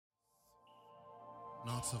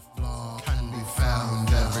Not a flaw can be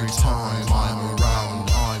found every time I'm around.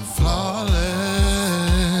 I'm flawless.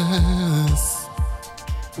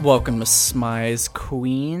 Welcome to Smize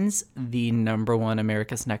Queens, the #1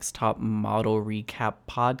 America's Next Top Model recap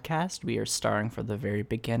podcast. We are starring for the very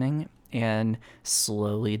beginning and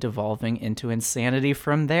slowly devolving into insanity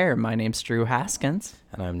from there. My name's Drew Haskins.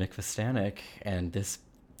 And I'm Nick Vistanik, and this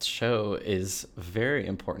show is very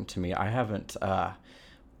important to me. I haven't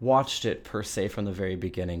watched it per se from the very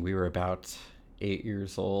beginning. We were about 8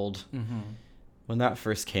 years old when that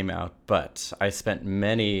first came out, but I spent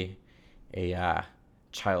many a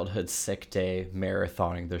childhood sick day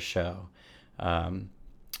marathoning the show.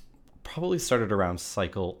 Probably started around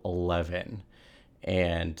cycle 11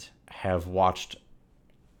 and have watched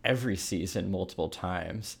every season multiple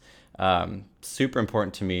times. Super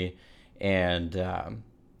important to me, and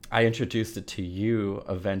I introduced it to you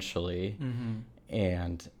eventually,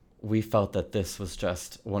 and we felt that this was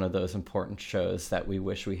just one of those important shows that we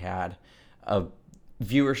wish we had a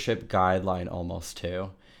viewership guideline almost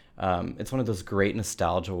to. It's one of those great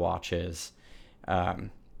nostalgia watches,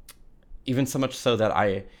 even so much so that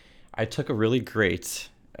I took a really great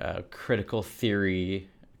critical theory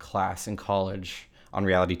class in college on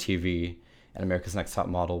reality TV, and America's Next Top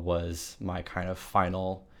Model was my kind of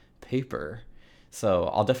final paper. So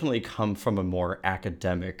I'll definitely come from a more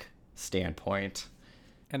academic standpoint.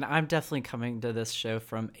 And I'm definitely coming to this show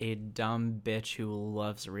from a dumb bitch who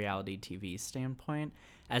loves reality TV standpoint.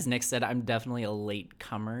 As Nick said, I'm definitely a late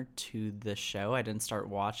comer to the show. I didn't start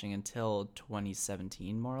watching until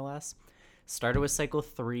 2017, more or less. Started with Cycle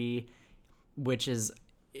 3, which is,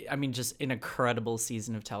 I mean, just an incredible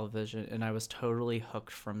season of television, and I was totally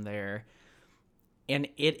hooked from there. And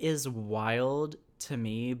it is wild to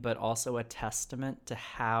me, but also a testament to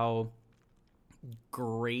how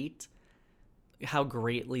greatly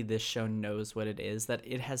this show knows what it is, that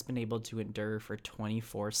it has been able to endure for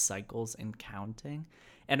 24 cycles and counting.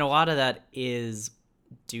 And a lot of that is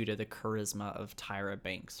due to the charisma of Tyra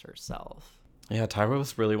Banks herself. Yeah, Tyra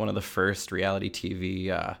was really one of the first reality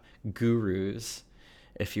TV gurus,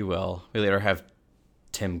 if you will. We later have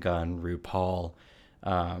Tim Gunn, RuPaul,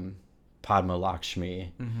 Padma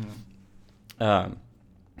Lakshmi.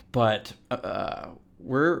 But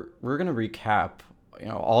we're gonna recap,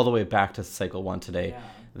 all the way back to cycle 1 today. Yeah.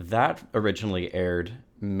 That originally aired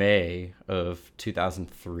May of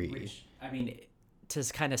 2003. Which, I mean, to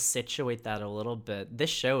kind of situate that a little bit, this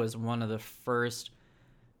show is one of the first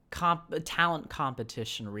talent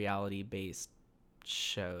competition reality-based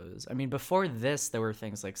shows. I mean, before this, there were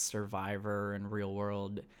things like Survivor and Real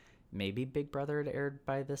World. Maybe Big Brother had aired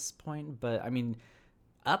by this point, but I mean,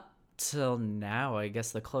 up till now, I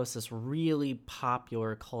guess the closest really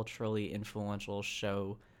popular, culturally influential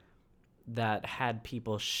show that had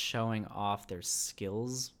people showing off their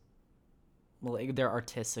skills, like their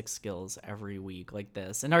artistic skills every week, like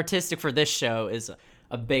this. And artistic for this show is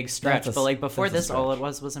a big stretch, but like before this, all it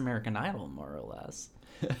was American Idol, more or less.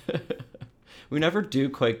 We never do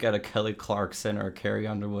quite get a Kelly Clarkson or Carrie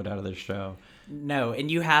Underwood out of the show. No, and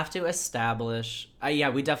you have to establish,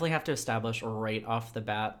 we definitely have to establish right off the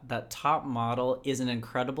bat that Top Model is an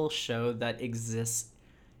incredible show that exists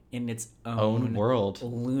in its own world,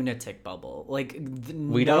 lunatic bubble. Like,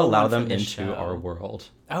 we don't allow them into our world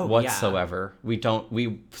whatsoever. Yeah.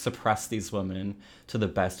 We suppress these women to the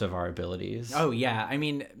best of our abilities. Oh yeah, I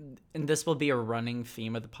mean, and this will be a running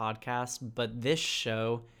theme of the podcast, but this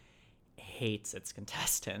show hates its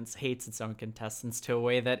own contestants to a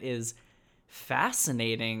way that is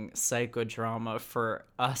fascinating psychodrama for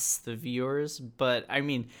us, the viewers. But I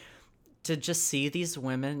mean, to just see these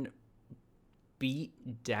women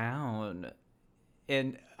beat down,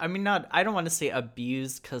 and I mean, I don't want to say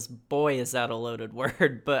abused, because boy is that a loaded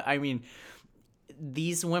word, but I mean,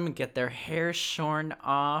 these women get their hair shorn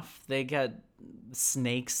off, they get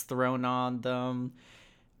snakes thrown on them,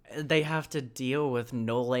 they have to deal with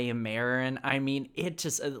Nole Marin. I mean, it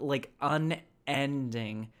just like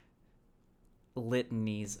unending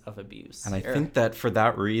litanies of abuse. And I think that for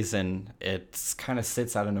that reason, it kind of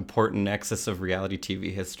sits at an important nexus of reality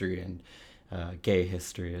TV history and gay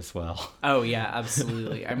history as well. Oh yeah,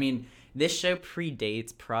 absolutely. I mean, this show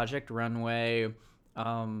predates Project Runway,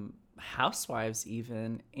 Housewives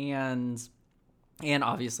even, and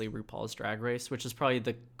obviously RuPaul's Drag Race, which is probably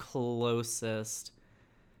the closest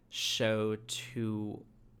show to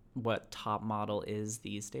what Top Model is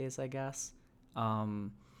these days, I guess.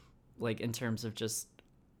 Like, in terms of just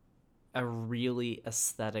a really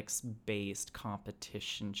aesthetics-based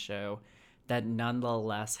competition show that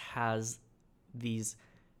nonetheless has these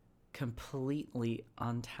completely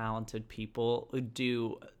untalented people who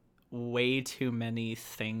do way too many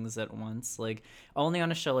things at once. Like, only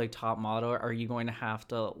on a show like Top Model are you going to have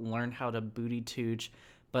to learn how to booty tooch,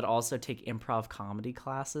 but also take improv comedy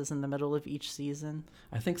classes in the middle of each season.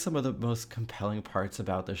 I think some of the most compelling parts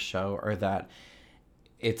about this show are that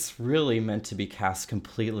it's really meant to be cast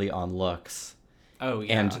completely on looks. Oh,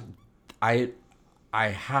 yeah. And I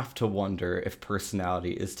have to wonder if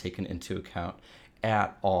personality is taken into account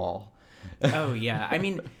at all. Oh, yeah. I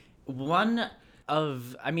mean,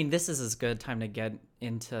 this is as good time to get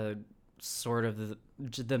into sort of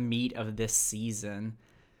the meat of this season.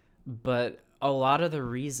 But a lot of the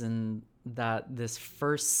reason that this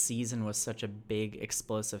first season was such a big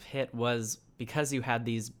explosive hit was because you had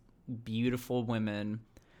these beautiful women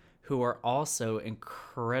who are also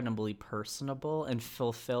incredibly personable and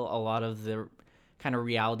fulfill a lot of the kind of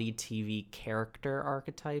reality TV character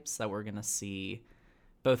archetypes that we're going to see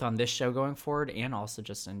both on this show going forward and also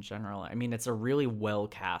just in general. I mean, it's a really well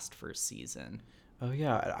cast first season. Oh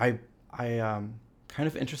yeah, I kind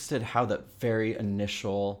of interested how that very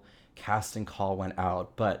initial casting call went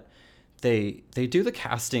out, but they do the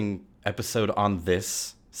casting episode on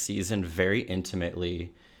this season very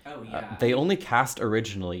intimately. Oh yeah. They only cast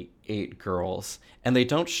originally 8 girls, and they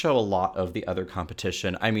don't show a lot of the other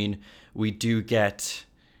competition. I mean, we do get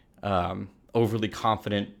overly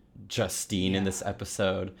confident Justine in this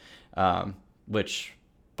episode, which,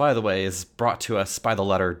 by the way, is brought to us by the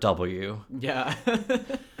letter W. Yeah.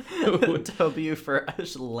 W for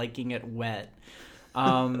us liking it wet.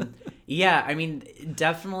 Yeah, I mean,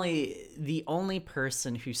 definitely the only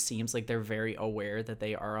person who seems like they're very aware that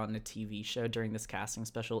they are on a TV show during this casting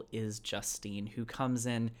special is Justine, who comes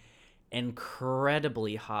in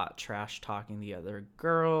incredibly hot, trash talking the other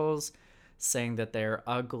girls, saying that they're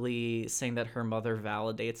ugly, saying that her mother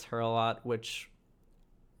validates her a lot, which,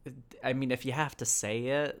 I mean, if you have to say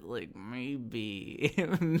it, like, maybe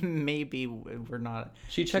we're not.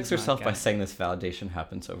 She checks herself by saying this validation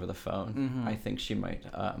happens over the phone. Mm-hmm. I think she might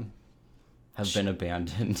have been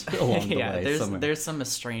abandoned along the way. There's some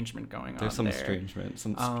estrangement going on. There's some there.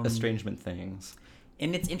 estrangement things.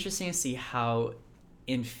 And it's interesting to see how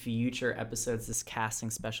in future episodes this casting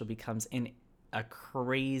special becomes a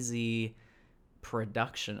crazy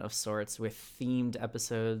production of sorts, with themed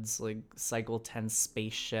episodes like Cycle 10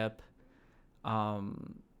 Spaceship,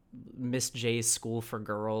 Miss J's School for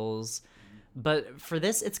Girls. But for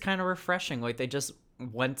this, it's kind of refreshing. Like, they just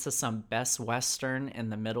went to some Best Western in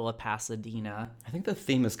the middle of Pasadena. I think the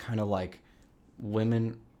theme is kind of like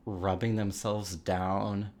women rubbing themselves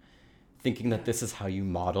down, thinking that this is how you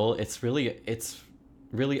model. It's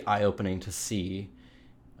really eye-opening to see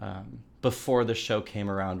before the show came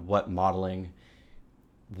around what modeling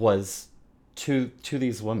was to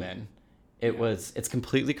these women. It's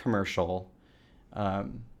completely commercial.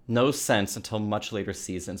 No sense until much later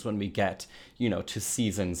seasons, when we get, to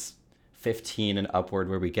seasons 15 and upward,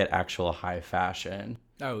 where we get actual high fashion.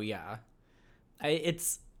 Oh yeah.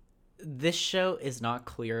 This show is not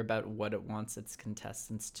clear about what it wants its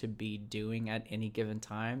contestants to be doing at any given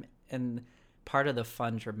time, and part of the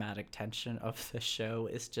fun dramatic tension of the show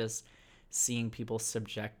is just seeing people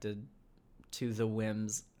subjected to the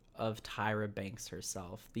whims of Tyra Banks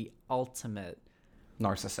herself, the ultimate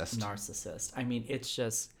narcissist. I mean,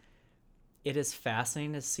 it is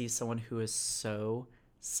fascinating to see someone who is so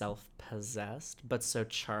self-possessed but so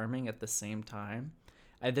charming at the same time.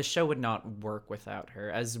 The show would not work without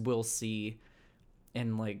her, as we'll see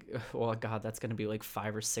in that's going to be like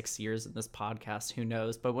 5 or 6 years in this podcast, who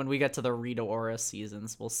knows. But when we get to the Rita Ora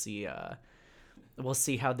seasons, we'll see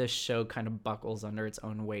how this show kind of buckles under its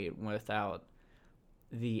own weight without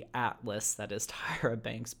the Atlas that is Tyra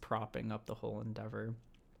Banks propping up the whole endeavor.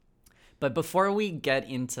 But before we get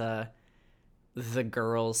into the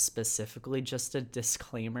girls specifically, just a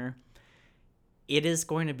disclaimer: it is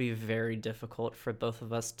going to be very difficult for both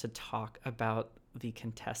of us to talk about the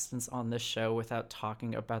contestants on this show without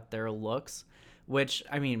talking about their looks, which,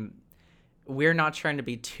 I mean, we're not trying to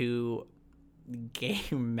be two gay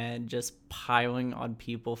men just piling on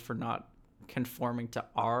people for not conforming to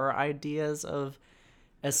our ideas of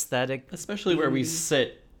aesthetic, especially where we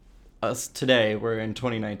sit us today. We're in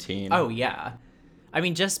 2019. Oh yeah, I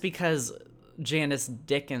mean, just because Janice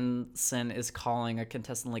Dickinson is calling a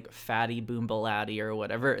contestant like Fatty Boombalatti or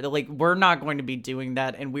whatever, like, we're not going to be doing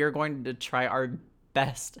that, and we're going to try our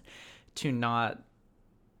best to not.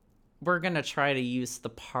 We're gonna try to use the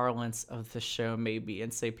parlance of the show maybe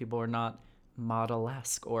and say people are not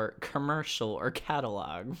model-esque or commercial or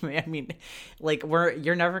catalog. I mean, like,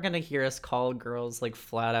 you're never gonna hear us call girls like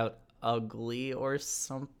flat out ugly or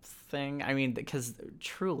something. I mean, because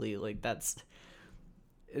truly, like,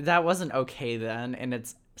 that wasn't okay then, and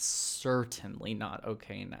it's certainly not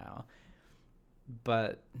okay now.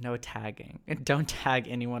 But no tagging. And don't tag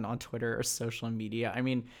anyone on Twitter or social media. I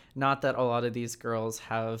mean, not that a lot of these girls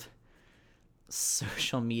have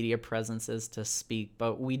social media presences to speak,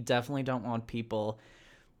 but we definitely don't want people,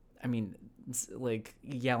 I mean, like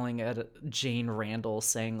yelling at Jane Randall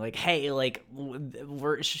saying like, hey, like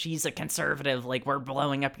she's a conservative, like we're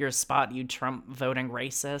blowing up your spot, you Trump voting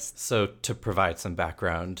racist. So to provide some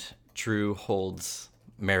background, Drew holds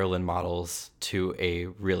Maryland models to a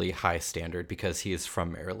really high standard because he is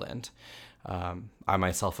from Maryland. I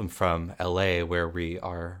myself am from LA, where we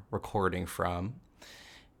are recording from.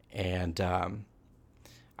 And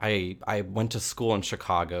I went to school in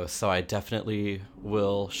Chicago, so I definitely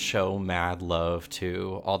will show mad love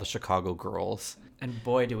to all the Chicago girls. And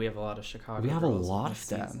boy, do we have a lot of Chicago We have a girls lot in of this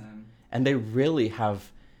them. season. And they really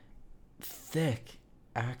have thick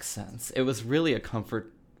accents. It was really a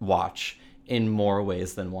comfort watch in more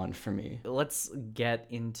ways than one for me. Let's get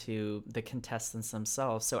into the contestants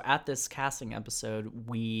themselves. So at this casting episode,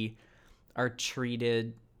 we are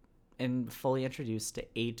treated and fully introduced to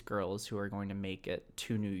 8 girls who are going to make it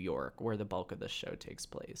to New York, where the bulk of the show takes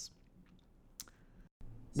place.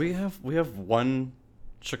 We have one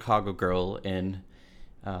Chicago girl in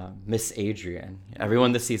Miss Adrian.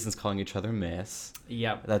 Everyone this season's calling each other Miss.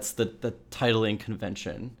 Yep. That's the titling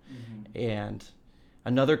convention. And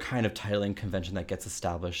another kind of titling convention that gets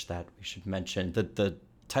established that we should mention, the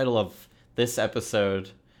title of this episode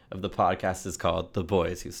of the podcast is called The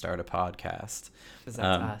Boys Who Start a Podcast. Because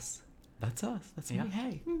that's us. That's us. That's Yeah. me.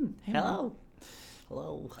 Hey. Hey. Hello.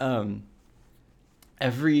 Hello.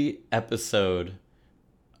 Every episode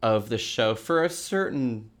of the show for a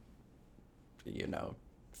certain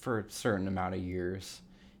amount of years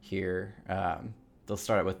here, they'll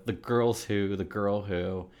start out with the girl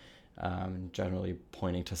who, generally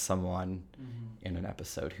pointing to someone in an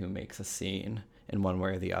episode who makes a scene in one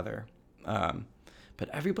way or the other. But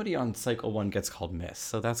everybody on cycle 1 gets called Miss,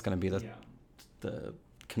 so that's going to be the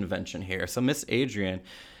convention here. So Miss Adrian,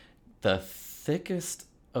 the thickest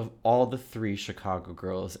of all the 3 Chicago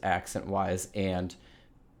girls, accent-wise and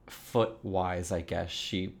foot-wise, I guess.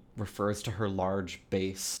 She refers to her large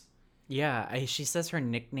bass. Yeah, she says her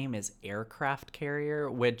nickname is Aircraft Carrier,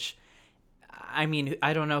 which, I mean,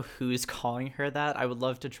 I don't know who's calling her that. I would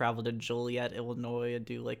love to travel to Joliet, Illinois, and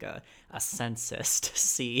do like a census to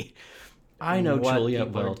see. I know what Joliet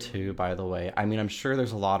people are well, doing. too, by the way. I mean, I'm sure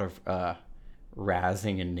there's a lot of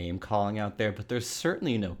razzing and name-calling out there, but there's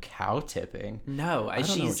certainly no cow-tipping. No, I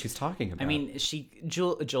don't know what she's talking about. I mean,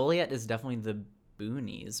 Joliet is definitely the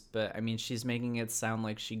boonies, but I mean, she's making it sound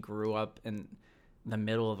like she grew up in the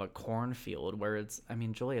middle of a cornfield, where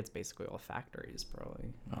Joliet's basically all factories,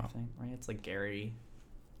 probably. I think, right? It's like Gary.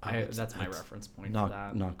 That's my reference point for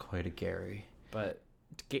that. Not quite a Gary. But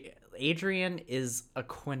Adrian is a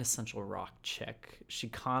quintessential rock chick. She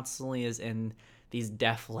constantly is in these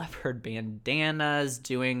Def Leppard bandanas,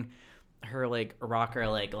 doing her like rocker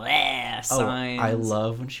like signs. I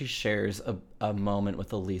love when she shares a moment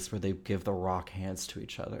with Elise where they give the rock hands to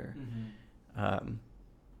each other.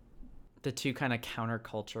 The 2 kind of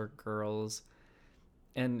counterculture girls,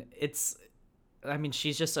 and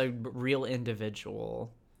she's just a real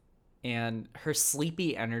individual, and her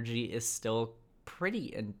sleepy energy is still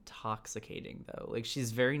pretty intoxicating though. Like,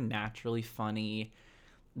 she's very naturally funny,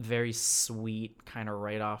 very sweet, kind of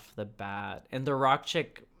right off the bat, and the rock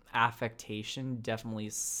chick affectation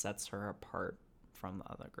definitely sets her apart from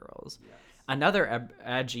the other girls. Yes. Another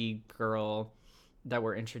edgy girl that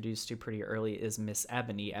we're introduced to pretty early is Miss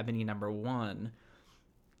Ebony number 1.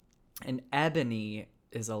 And Ebony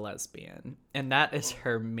is a lesbian, and that is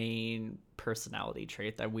her main personality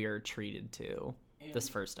trait that we are treated to this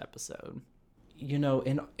first episode. You know,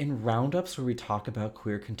 in roundups where we talk about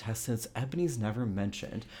queer contestants, Ebony's never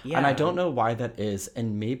mentioned. Yeah. And I don't know why that is,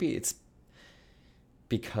 and maybe it's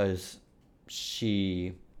because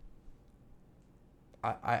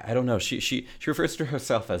I don't know, she refers to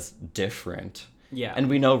herself as different. Yeah. And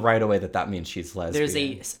we know right away that means she's lesbian. There's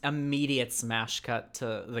a immediate smash cut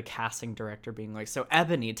to the casting director being like, so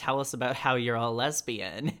Ebony, tell us about how you're a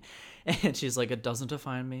lesbian. And she's like, it doesn't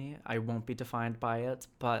define me. I won't be defined by it,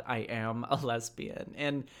 but I am a lesbian.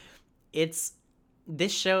 And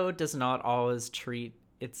this show does not always treat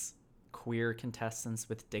its queer contestants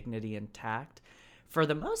with dignity and tact. For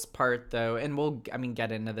the most part, though, and we'll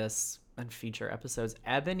get into this in future episodes,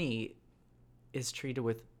 Ebony is treated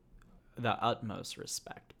with the utmost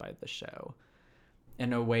respect by the show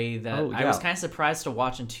in a way that I was kind of surprised to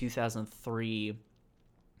watch in 2003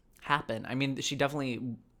 happen. I mean, she definitely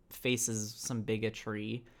faces some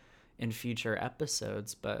bigotry in future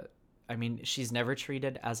episodes, but I mean, she's never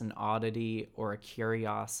treated as an oddity or a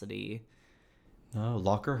curiosity. No,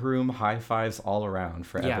 locker room high fives all around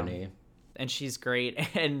for Yeah. Ebony. And she's great.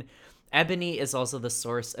 And Ebony is also the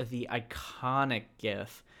source of the iconic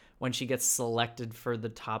gif when she gets selected for the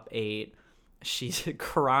top 8. She's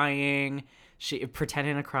crying, she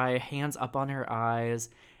pretending to cry, hands up on her eyes,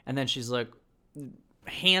 and then she's like,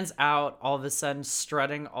 hands out, all of a sudden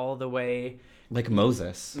strutting all the way Like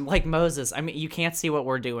Moses. like Moses. I mean, you can't see what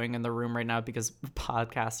we're doing in the room right now because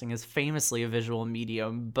podcasting is famously a visual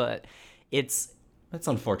medium, but it's That's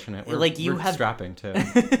unfortunate. Like, you we're have- strapping too.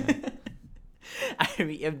 I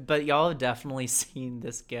mean, but y'all have definitely seen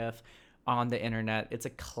this gif on the internet. It's a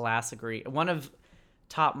classic one of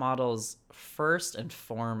Top Model's first and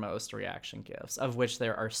foremost reaction gifs, of which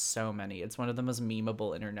there are so many. It's one of the most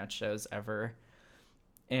memeable internet shows ever.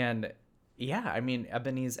 And yeah, I mean,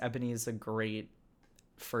 Ebony's a great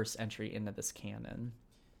first entry into this canon.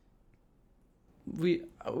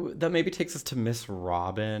 That maybe takes us to Miss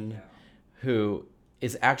Robin, who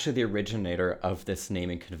is actually the originator of this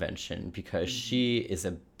naming convention because she is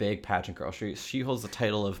a big pageant girl. She holds the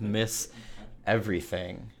title of Miss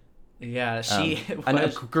Everything. Yeah, she And a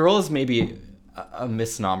girl is maybe a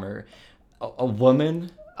misnomer. A woman,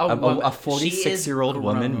 a she is 46-year-old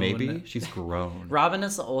woman, grown. maybe she's grown. Robin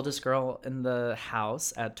is the oldest girl in the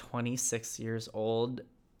house at 26 years old.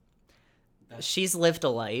 She's lived a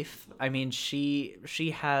life. I mean, she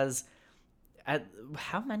has at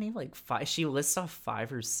how many, like 5? She lists off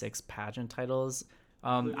 5 or 6 pageant titles.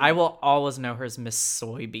 I will always know her as Miss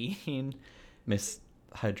Soybean. Miss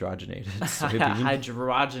Hydrogenated Soybean.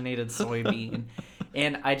 Hydrogenated soybean.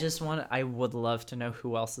 And I would love to know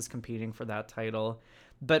who else is competing for that title.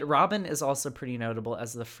 But Robin is also pretty notable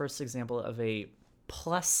as the first example of a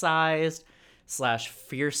plus-sized /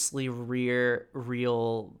 fiercely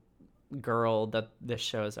real girl that this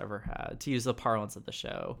show has ever had, to use the parlance of the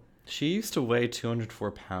show. She used to weigh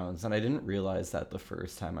 204 pounds, and I didn't realize that the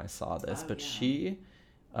first time I saw this, but she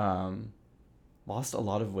lost a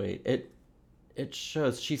lot of weight. It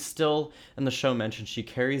shows. She's still, and the show mentioned, she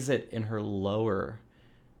carries it in her lower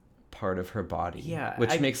part of her body. Yeah,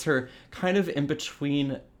 which makes her kind of in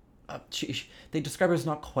between. They describe her as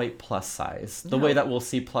not quite plus size, the way that we'll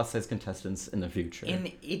see plus size contestants in the future.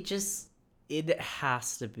 And it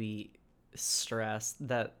has to be stressed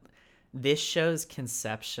that this show's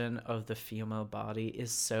conception of the female body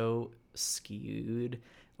is so skewed.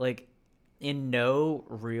 Like, in no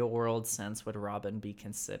real world sense would Robin be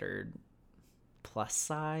considered plus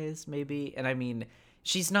size, maybe. And I mean,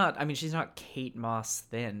 she's not Kate Moss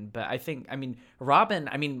thin, but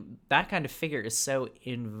Robin, that kind of figure is so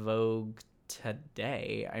in vogue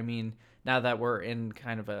today. I mean, now that we're in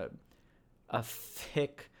kind of a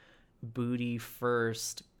thick booty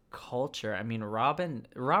first culture, I mean, Robin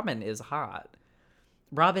is hot.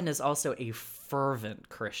 Robin is also a fervent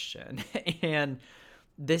Christian, and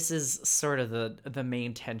this is sort of the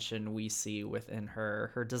main tension we see within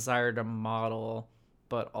her desire to model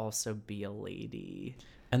but also be a lady.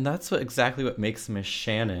 And that's exactly what makes Miss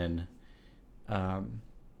Shannon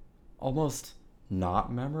almost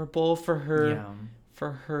not memorable for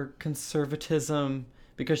her conservatism,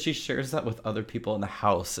 because she shares that with other people in the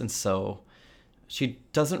house, and so she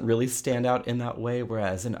doesn't really stand out in that way,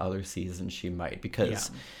 whereas in other seasons she might,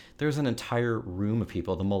 because there's an entire room of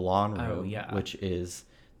people, the Milan room, which is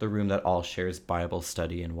the room that all shares Bible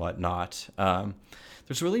study and whatnot.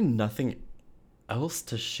 There's really nothing else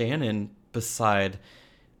to Shannon beside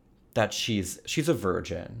that she's a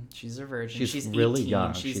virgin. She's a virgin. She's 18. really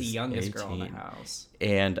young. She's the youngest 18. girl in the house.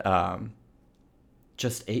 And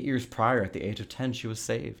just 8 years prior, at the age of 10, she was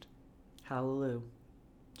saved. Hallelujah.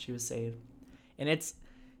 She was saved. And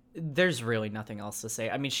there's really nothing else to say.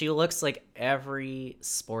 I mean, she looks like every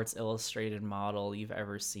Sports Illustrated model you've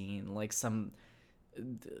ever seen, like some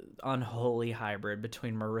unholy hybrid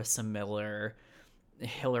between Marissa Miller,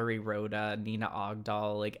 Hillary Rhoda, Nina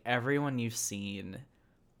Ogdahl, like everyone you've seen,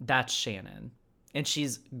 that's Shannon. And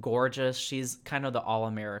she's gorgeous. She's kind of the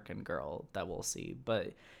all-American girl that we'll see.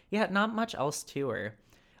 But yeah, not much else to her.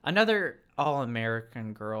 Another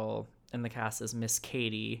all-American girl in the cast is Miss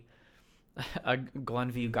Katie, a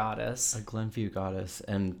Glenview goddess. A Glenview goddess,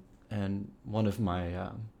 and one of my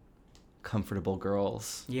comfortable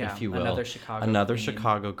girls, if you will. Another Chicago queen.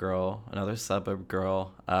 Chicago girl, another suburb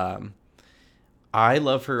girl. I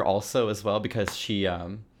love her also as well because she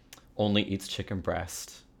only eats chicken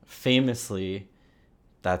breast. Famously,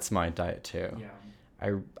 that's my diet too.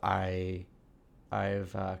 Yeah.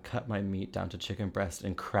 I've cut my meat down to chicken breast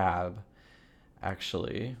and crab,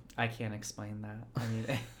 actually. I can't explain that. I mean,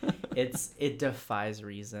 it defies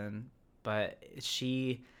reason, but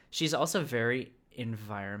she She's also very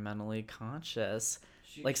environmentally conscious.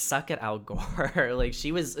 Like, suck it, Al Gore. Like,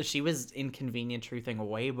 she was inconvenient truthing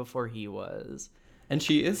way before he was. And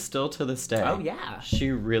she is still to this day. Oh, yeah.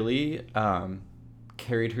 She really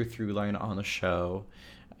carried her through line on the show.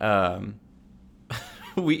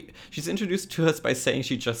 She's introduced to us by saying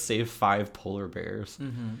she just saved 5 polar bears.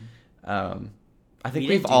 I think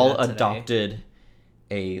we've all adopted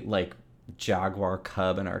a like jaguar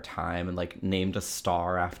cub in our time and like named a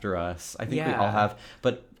star after us. I think we all have.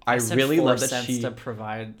 But I really love that she to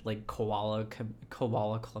provide like koala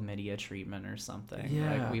chlamydia treatment or something.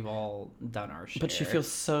 Yeah. Like, we've all done our share. But she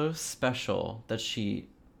feels so special that she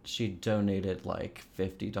donated like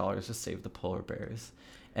 $50 to save the polar bears,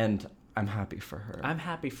 and I'm happy for her. I'm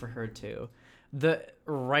happy for her too.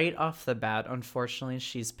 Right off the bat, unfortunately,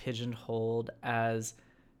 she's pigeonholed as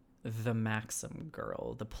the Maxim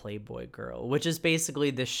girl, the Playboy girl, which is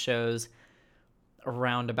basically this show's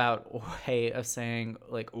roundabout way of saying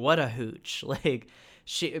like, what a hooch. Like,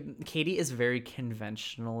 Katie is very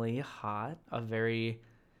conventionally hot, kind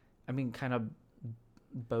of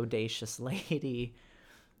bodacious lady,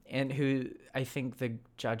 and who I think the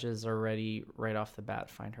judges already right off the bat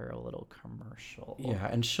find her a little commercial. Yeah,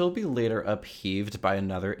 and she'll be later upheaved by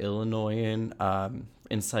another Illinoisan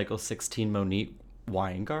in Cycle 16, Monique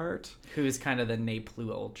Weingart, who is kind of the ne plus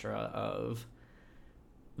ultra of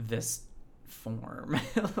this form.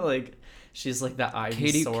 Like, she's like the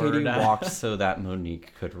Ivy sword. Katie walked so that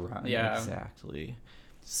Monique could run. Yeah, exactly.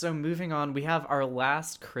 So moving on, we have our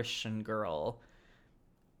last Christian girl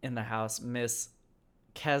in the house, Miss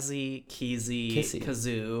Kazoo.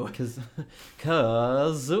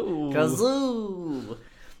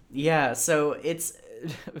 Yeah, so it's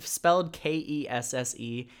spelled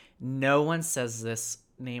Kesse. No one says this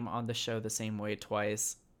name on the show the same way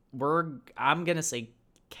twice. I'm gonna say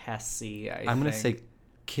Kessie. I'm gonna say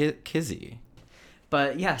Kizzy.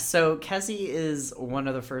 But yeah, so Kessie is one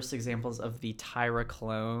of the first examples of the Tyra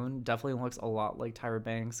clone. Definitely looks a lot like Tyra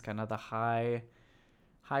Banks, kind of the high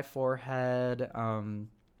forehead,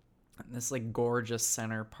 this like gorgeous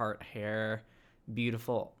center part hair,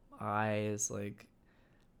 beautiful eyes, like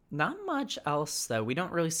not much else though. We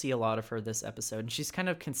don't really see a lot of her this episode, and she's kind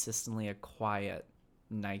of consistently a quiet,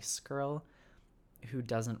 nice girl who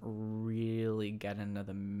doesn't really get into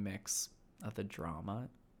the mix of the drama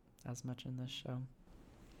as much in this show.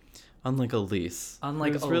 Unlike Elise.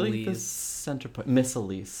 Who's really the center point. Miss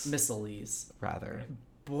Elise, rather.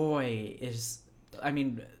 Boy,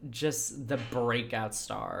 just the breakout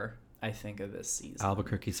star, I think, of this season.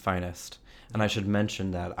 Albuquerque's finest. And I should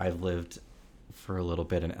mention that I lived for a little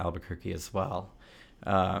bit in Albuquerque as well.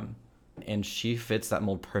 And she fits that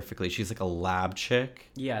mold perfectly. She's like a lab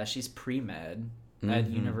chick. Yeah, she's pre-med at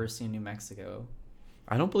University of New Mexico.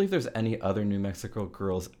 I don't believe there's any other New Mexico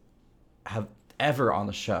girls have ever on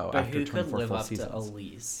the show but after 24 who could live full up seasons. to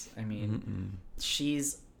Elise? I mean,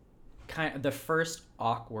 she's kind of the first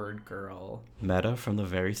awkward girl. Meta from the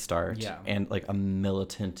very start. Yeah. And like a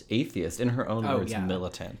militant atheist. In her own words,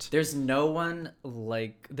 militant. There's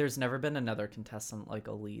never been another contestant like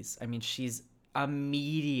Elise. I mean, she's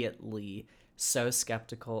immediately so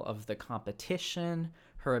skeptical of the competition,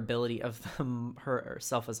 her ability of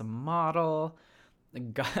herself as a model,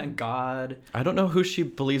 God. I don't know who she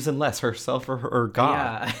believes in less, herself or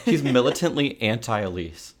God. Yeah. She's militantly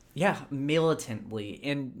anti-Elise. Yeah, militantly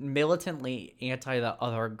anti the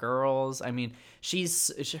other girls. I mean, she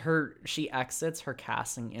exits her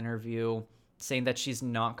casting interview saying that she's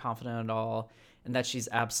not confident at all and that she's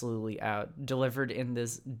absolutely out, delivered in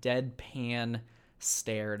this deadpan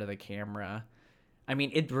stare to the camera. I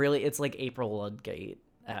mean, it's like April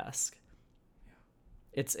Ludgate-esque.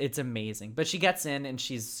 It's amazing. But she gets in and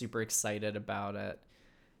she's super excited about it.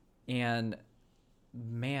 And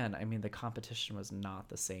man, I mean, the competition was not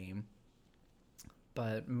the same.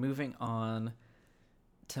 But moving on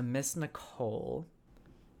to Miss Nicole,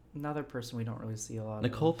 another person we don't really see a lot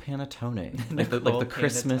Nicole of. Pantone. Nicole like the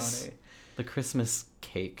Pantone. Christmas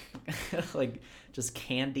cake. Like just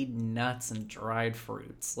candied nuts and dried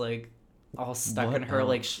fruits, like all stuck What in her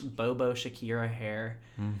else? like Bobo Shakira hair.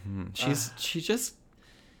 She just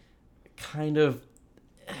kind of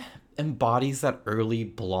embodies that early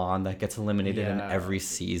blonde that gets eliminated in every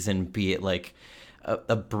season, be it like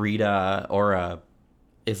a Brita or a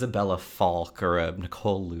Isabella Falk or a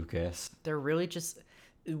Nicole Lucas. They're really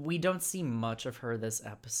we don't see much of her this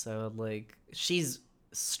episode. Like, she's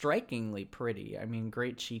strikingly pretty. I mean,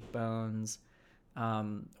 great cheekbones.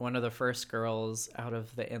 One of the first girls out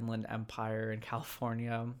of the Inland Empire in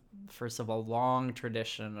California. First of a long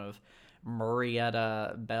tradition of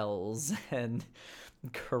Marietta Bells and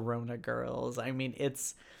Corona girls. I mean,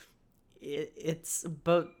 it's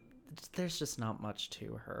but there's just not much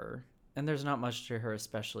to her. And there's not much to her,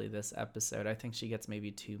 especially this episode. I think she gets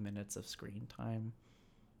maybe 2 minutes of screen time.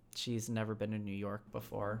 She's never been in New York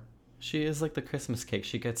before. She is like the Christmas cake.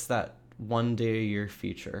 She gets that one day a year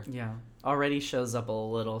feature. Yeah. Already shows up a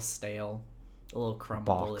little stale, a little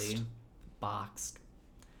crumbly. Boxed.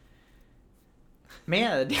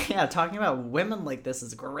 Man, yeah, talking about women like this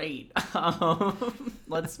is great.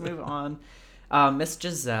 Let's move on. Miss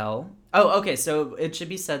Giselle. Oh, okay, so it should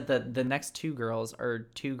be said that the next two girls are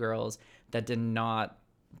two girls that did not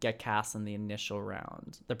get cast in the initial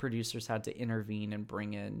round. The producers had to intervene and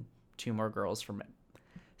bring in two more girls from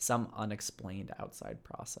some unexplained outside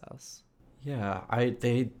process. Yeah,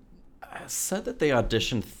 they said that they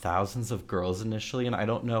auditioned thousands of girls initially, and I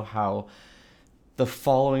don't know how the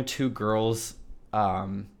following two girls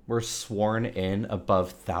were sworn in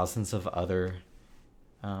above thousands of other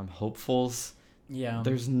hopefuls. Yeah.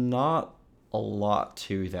 There's not a lot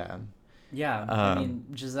to them. Yeah, I mean,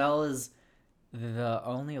 Giselle is the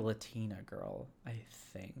only Latina girl, I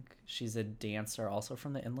think. She's a dancer, also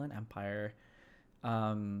from the Inland Empire.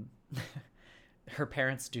 Her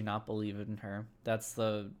parents do not believe in her. That's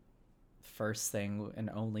the first thing and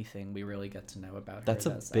only thing we really get to know about That's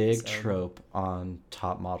her. a big trope on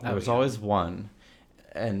Top Model. There's always one.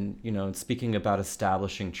 And, you know, speaking about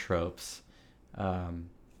establishing tropes, that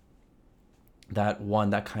one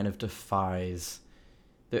that kind of defies...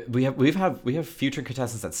 We have future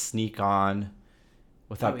contestants that sneak on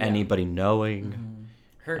without anybody knowing.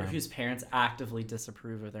 Mm-hmm. Whose parents actively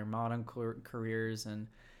disapprove of their modern careers, and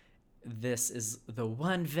this is the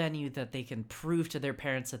one venue that they can prove to their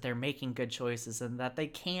parents that they're making good choices and that they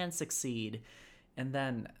can succeed. And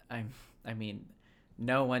then, I mean,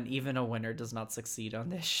 no one, even a winner, does not succeed on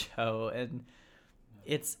this show, and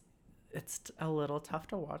it's a little tough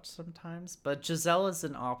to watch sometimes. But Giselle is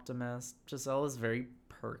an optimist. Giselle is very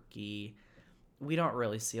perky. We don't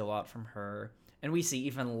really see a lot from her, and we see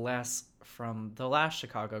even less from the last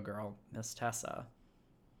Chicago girl, Miss Tessa.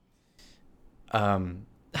 I mean,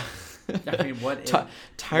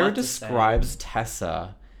 Tyra describes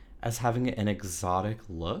Tessa as having an exotic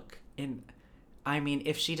look. I mean,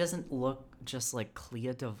 if she doesn't look just like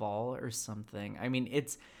Clea Duvall or something, I mean,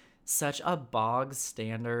 it's such a bog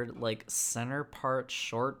standard, like, center part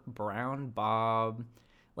short brown bob.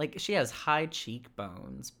 Like, she has high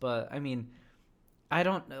cheekbones, but I mean, I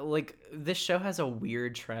don't know, like, this show has a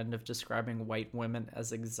weird trend of describing white women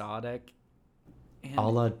as exotic. A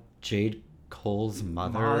la Jade Cole's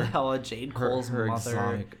mother. A la Jade Cole's her mother.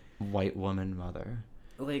 Exotic white woman mother.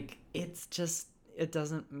 Like, it's just, it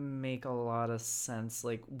doesn't make a lot of sense,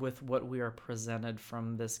 like, with what we are presented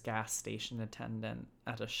from this gas station attendant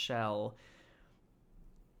at a Shell.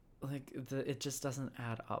 Like, it just doesn't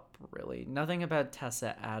add up, really. Nothing about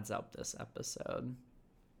Tessa adds up this episode.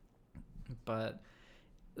 But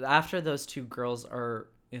after those two girls are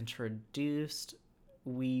introduced,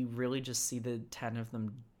 we really just see the 10 of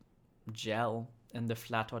them gel in the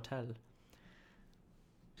Flat Hotel.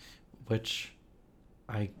 Which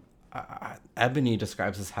Ebony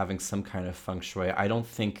describes as having some kind of feng shui. I don't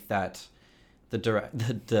think that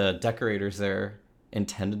the decorators there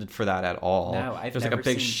intended for that at all. No, There's like a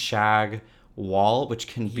big shag wall, which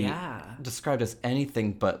can be Yeah. described as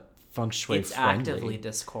anything but feng shui It's friendly. actively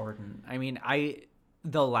discordant. I mean,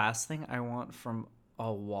 the last thing I want from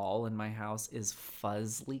a wall in my house is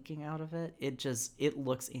fuzz leaking out of it. It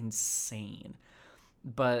looks insane.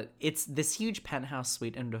 But it's this huge penthouse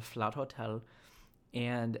suite in the Flat Hotel,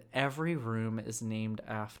 and every room is named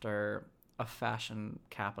after a fashion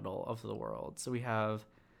capital of the world. So we have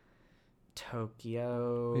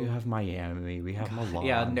Tokyo. We have Miami. We have Milan.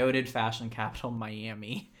 Yeah, noted fashion capital,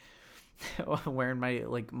 Miami. Wearing my,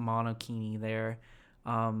 like, monokini there.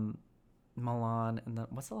 Milan, and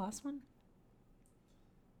what's the last one?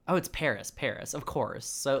 Oh, it's Paris, of course.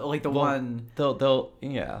 So, like, the big one.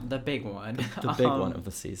 The big one. The big one of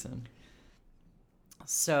the season.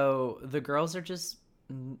 So the girls are just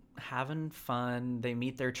having fun. They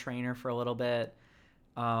meet their trainer for a little bit.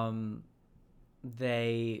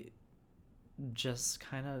 They just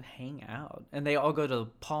kind of hang out, and they all go to the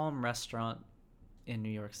Palm Restaurant in New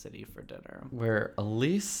York City for dinner, where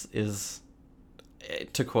Elise is,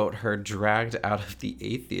 to quote her, dragged out of the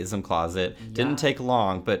atheism closet. Yeah. Didn't take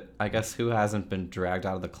long, but I guess who hasn't been dragged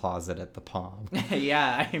out of the closet at the Palm?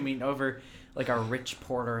 Yeah, I mean, over like a rich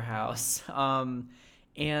porterhouse.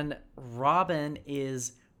 And Robin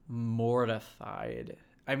is mortified.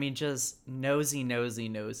 I mean, just nosy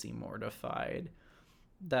mortified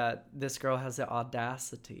that this girl has the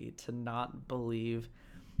audacity to not believe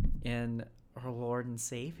in our Lord and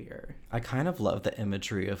Savior. I kind of love the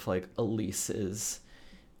imagery of like Elise's,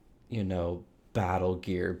 battle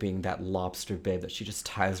gear being that lobster bib that she just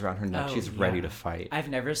ties around her neck. Oh, She's ready yeah. to fight. I've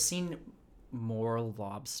never seen more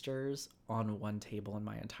lobsters on one table in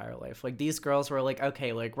my entire life. Like, these girls were like,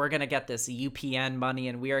 okay, like, we're gonna get this UPN money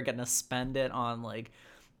and we are gonna spend it on like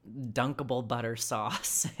dunkable butter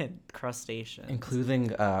sauce and crustaceans,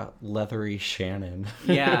 Including leathery Shannon.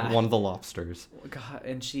 Yeah. One of the lobsters. God,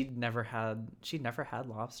 and she'd never had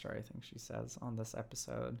lobster, I think she says on this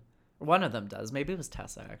episode. One of them does. Maybe it was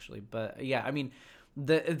Tessa, actually. But yeah, I mean,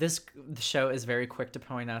 the show is very quick to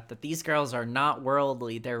point out that these girls are not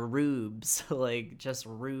worldly. They're rubes. Like, just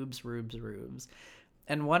rubes.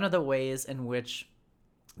 And one of the ways in which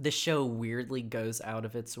the show weirdly goes out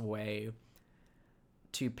of its way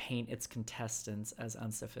to paint its contestants as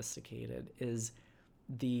unsophisticated is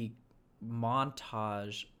the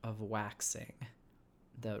montage of waxing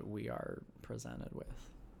that we are presented with.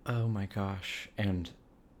 Oh my gosh. And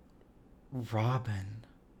Robin,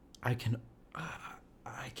 I can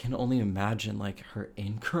only imagine like her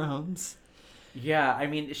ingrowns. Yeah, I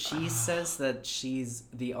mean, she says that she's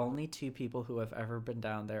the only two people who have ever been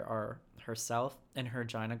down there are herself and her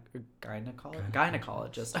gynecologist.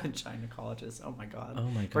 Gynecologist. Oh my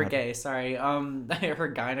god. We're gay. Sorry.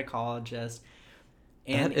 Her gynecologist.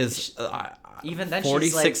 And that is even then,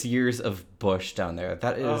 46 she's like, years of bush down there.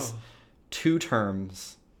 That is 2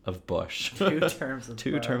 terms of bush. 2 terms of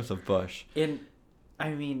Two bush. terms of bush. I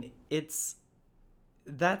mean,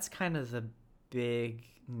 that's kind of the big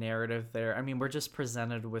narrative there. I mean, we're just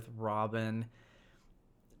presented with Robin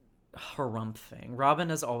harumphing. Robin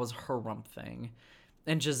is always harumphing,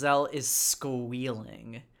 and Giselle is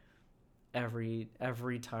squealing every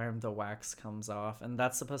time the wax comes off, and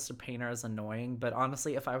that's supposed to paint her as annoying. But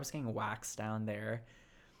honestly, if I was getting waxed down there,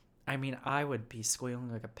 I mean, I would be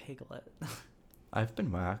squealing like a piglet. I've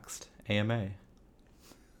been waxed. AMA.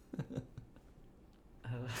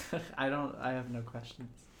 I have no questions.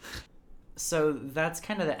 So that's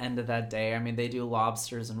kind of the end of that day. I mean, they do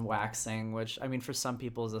lobsters and waxing, which, I mean, for some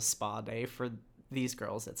people is a spa day. For these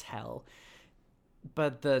girls, it's hell.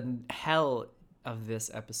 But the hell of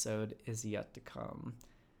this episode is yet to come.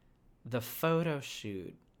 The photo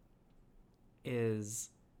shoot is,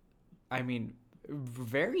 I mean,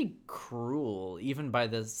 very cruel, even by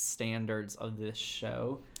the standards of this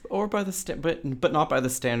show. Or by the but not by the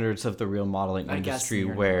standards of the real modeling industry,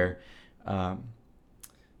 where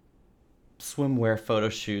swimwear photo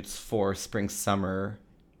shoots for spring summer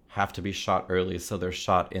have to be shot early, so they're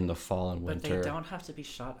shot in the fall and winter. But they don't have to be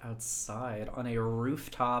shot outside on a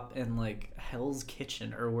rooftop in like Hell's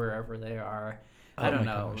Kitchen or wherever they are. I don't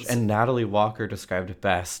know. Gosh. And Natalie Walker described it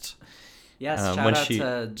best. Yes,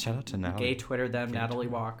 shout out to Natalie. Gay Twitter them, Natalie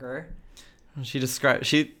Walker. She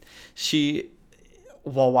described she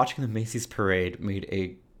while watching the Macy's parade made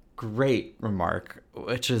a great remark,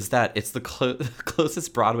 which is that it's the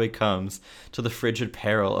closest Broadway comes to the frigid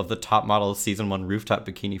peril of the top model season 1 rooftop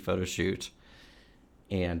bikini photo shoot.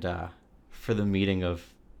 And for the meeting of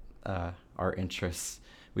our interests,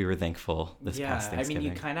 we were thankful this past Thanksgiving. I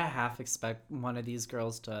mean, you kind of half expect one of these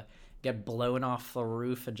girls to get blown off the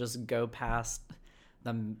roof and just go past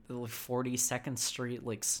the 42nd Street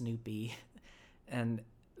like Snoopy. And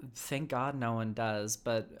thank God no one does.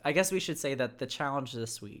 But I guess we should say that the challenge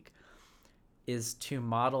this week is to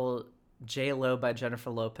model J.Lo by Jennifer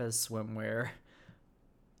Lopez swimwear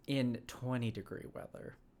in 20-degree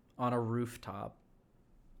weather on a rooftop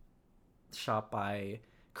shot by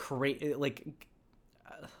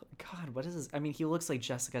God, what is this? I mean, he looks like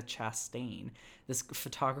Jessica Chastain. This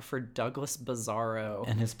photographer, Douglas Bizarro.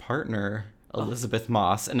 And his partner, Elizabeth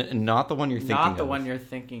Moss. And not the one you're thinking of. Not the one you're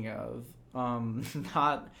thinking of.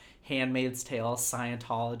 Not Handmaid's Tale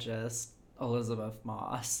Scientologist Elizabeth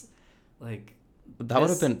Moss. Like, that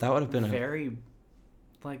would have been very,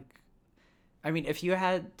 like, I mean, if you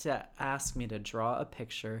had to ask me to draw a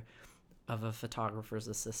picture of a photographer's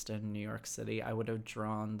assistant in New York City, I would have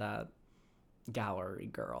drawn that the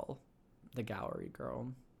gallery girl.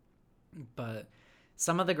 But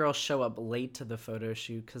some of the girls show up late to the photo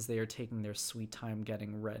shoot because they are taking their sweet time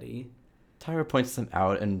getting ready. Tyra points them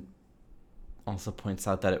out and also points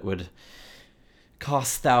out that it would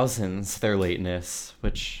cost thousands their lateness,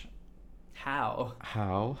 which... How?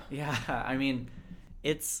 Yeah, I mean,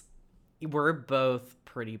 we're both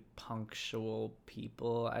pretty punctual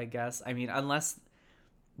people, I guess. I mean, unless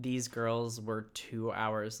these girls were 2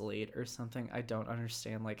 hours late or something, I don't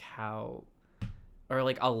understand like how, or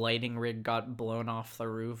like a lighting rig got blown off the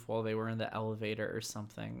roof while they were in the elevator or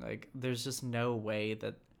something. Like, there's just no way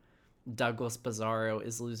that Douglas Bizarro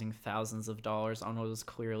is losing thousands of dollars on what was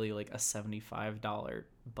clearly like a $75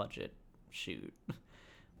 budget shoot.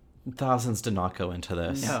 Thousands did not go into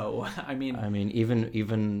this. No, I mean,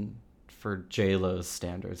 even for J-Lo's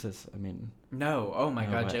standards, no. Oh my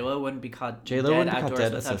No God, way. J-Lo wouldn't be caught J-Lo dead wouldn't be caught outdoors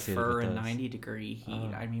dead without associated fur with and this. 90-degree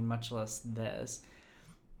heat. Oh. I mean, much less this.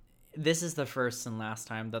 This is the first and last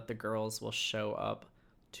time that the girls will show up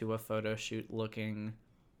to a photo shoot looking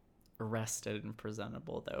rested and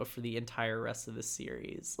presentable, though, for the entire rest of the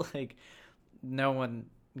series. Like, no one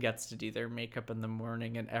gets to do their makeup in the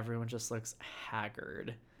morning, and everyone just looks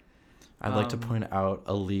haggard. I'd like to point out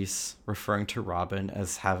Elise referring to Robin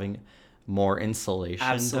as having more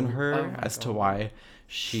insulation than her, Oh my as to God. why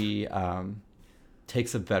she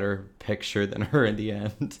takes a better picture than her in the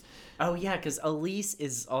end. Oh yeah, because Elise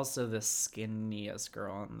is also the skinniest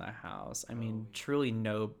girl in the house. I mean, truly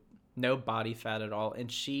no body fat at all,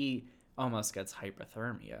 and she almost gets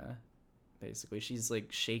hypothermia. Basically, she's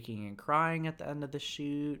like shaking and crying at the end of the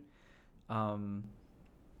shoot.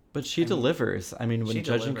 But she delivers. I mean, when she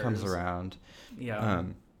judging comes delivers. around, Yeah.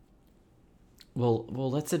 well,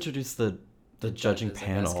 let's introduce the judging Judges, I guess,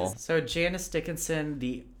 panel. 'cause- So Janice Dickinson,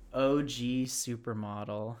 the OG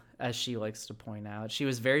supermodel, as she likes to point out, she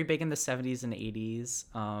was very big in the 70s and 80s.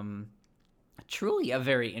 Truly a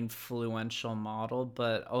very influential model,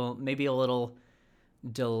 but maybe a little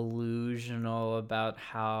delusional about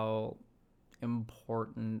how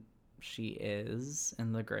important she is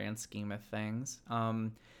in the grand scheme of things.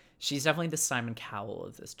 She's definitely the Simon Cowell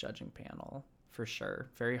of this judging panel, for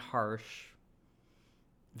sure. Very harsh,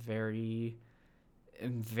 very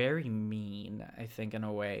mean, I think, in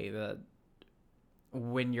a way that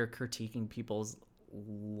when you're critiquing people's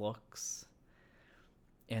looks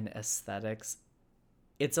and aesthetics,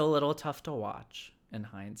 it's a little tough to watch in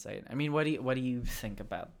hindsight. I mean, what do you think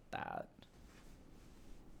about that?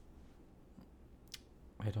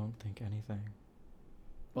 I don't think anything.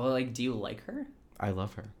 Well, like, do you like her? I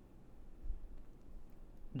love her.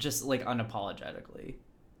 Just like unapologetically.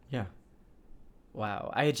 Yeah.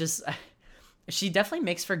 Wow. She definitely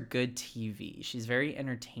makes for good TV. She's very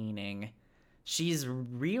entertaining. She's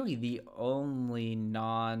really the only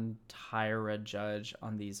non-Tyra judge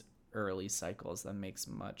on these early cycles that makes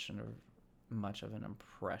much of an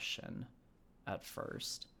impression at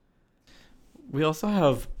first. We also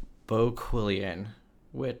have Bo Quillian,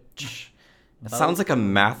 which Bo sounds like a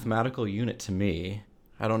mathematical unit to me.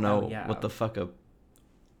 I don't know yeah. what the fuck a...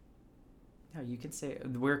 No, you can say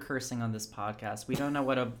we're cursing on this podcast. We don't know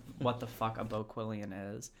what the fuck a Bo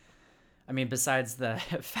Quillian is. I mean, besides the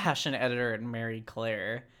fashion editor at Mary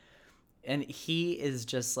Claire, and he is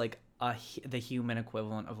just like the human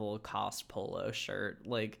equivalent of a Lacoste polo shirt.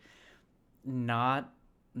 Like, not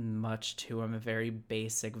much to him. Very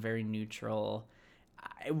basic, very neutral.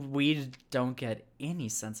 We don't get any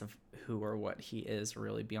sense of who or what he is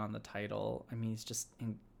really beyond the title. I mean, he's just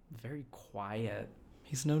very quiet.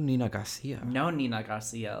 He's no Nina Garcia. No Nina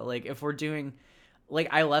Garcia. Like, if we're doing... Like,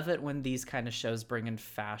 I love it when these kind of shows bring in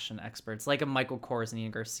fashion experts, like a Michael Kors and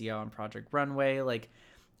Nina Garcia on Project Runway. Like,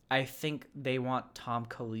 I think they want Tom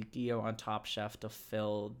Colicchio on Top Chef to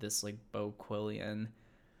fill this, like, Bo Quillian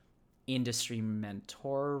industry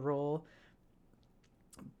mentor role.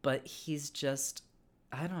 But he's just...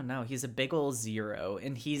 I don't know. He's a big old zero,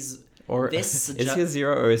 and he's... Or is he a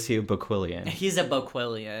zero or is he a Bo Quillian? He's a Bo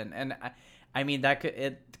Quillian, and I mean,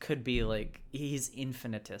 it could be like he's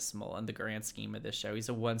infinitesimal in the grand scheme of this show. He's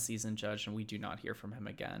a one-season judge, and we do not hear from him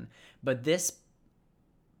again. But this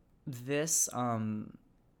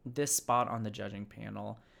spot on the judging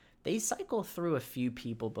panel, they cycle through a few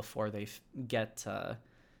people before they get to...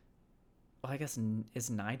 Well, I guess, is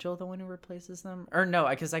Nigel the one who replaces them? Or no,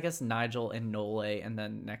 because I guess Nigel and Nole, and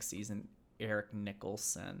then next season, Eric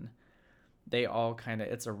Nicholson. They all kind of...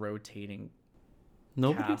 It's a rotating...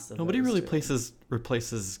 Nobody really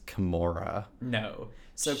replaces Kimora. No.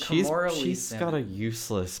 So Kimora Lee she's Simmons, got a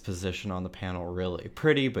useless position on the panel, really.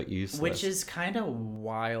 Pretty, but useless. which is kind of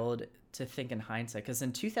wild to think in hindsight, because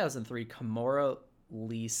in 2003, Kimora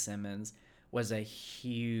Lee Simmons was a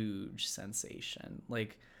huge sensation.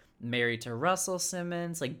 Like, married to Russell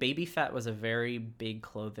Simmons. Like, Baby Fat was a very big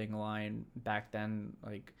clothing line back then.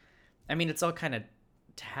 Like, I mean, it's all kind of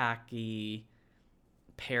tacky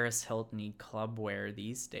Paris Hilton-y club wear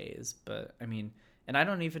these days, but I mean, and I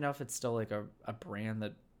don't even know if it's still like a brand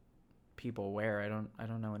that people wear. I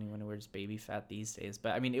don't know anyone who wears Baby Fat these days,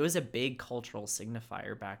 but I mean, it was a big cultural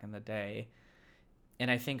signifier back in the day,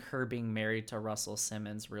 and I think her being married to Russell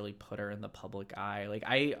Simmons really put her in the public eye. Like,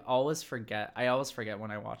 I always forget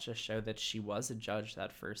when I watch a show that she was a judge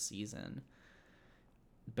that first season,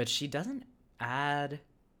 but she doesn't add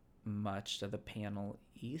much to the panel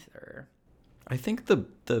either. I think the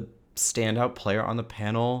standout player on the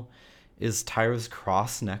panel is Tyra's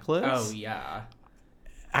cross necklace. Oh, yeah.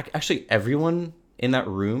 Actually, everyone in that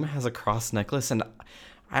room has a cross necklace, and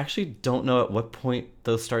I actually don't know at what point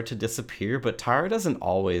those start to disappear, but Tyra doesn't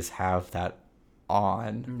always have that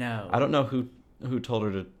on. No. I don't know who told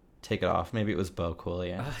her to take it off. Maybe it was Bo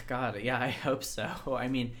Quillian. Oh, God, yeah, I hope so. I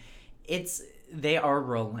mean, they are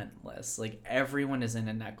relentless. Like, everyone is in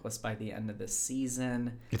a necklace by the end of the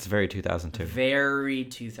season. It's very 2002. Very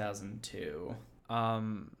 2002.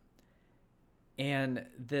 And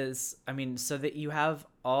this, I mean, so that you have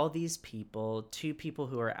all these people, two people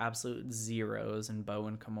who are absolute zeros in Bo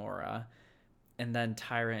and Kimura, and then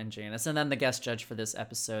Tyra and Janice. And then the guest judge for this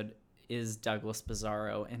episode is Douglas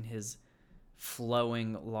Bizarro and his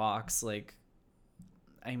flowing locks. Like,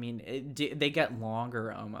 I mean, they get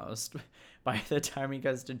longer almost by the time he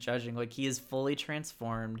goes to judging. Like, he is fully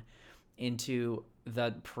transformed into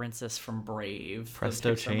the princess from Brave.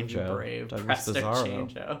 Presto Changeo. Brave. Douglas Presto Bizarro.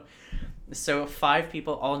 Changeo. So 5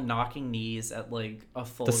 people all knocking knees at like a The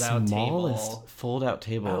fold-out smallest table. fold-out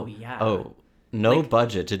table. Oh, yeah. Oh, no Like,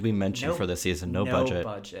 budget. Did we mention for the season? No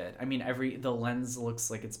budget. I mean, the lens looks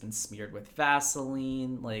like it's been smeared with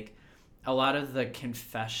Vaseline. Like, a lot of the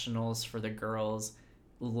confessionals for the girls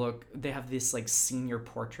they have this like senior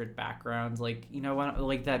portrait background, like, you know,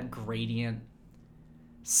 like that gradient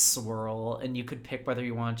swirl, and you could pick whether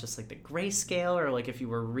you want just like the grayscale, or like if you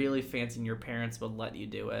were really fancy and your parents would let you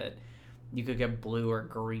do it, you could get blue or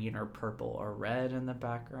green or purple or red in the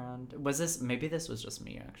background. Maybe this was just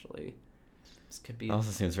me, actually. This could be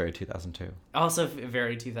Also seems very 2002. also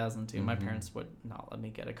very 2002. My parents would not let me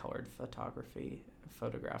get a colored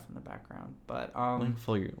photograph in the background, but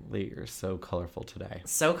Thankfully, you're so colorful today.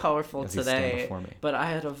 so colorful As you stand today. before me. But I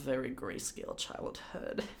had a very grayscale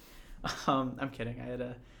childhood. I'm kidding. I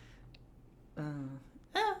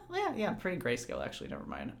had pretty grayscale, actually. Never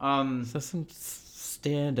mind. So some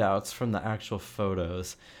standouts from the actual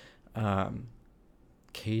photos.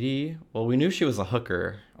 Katie, well, we knew she was a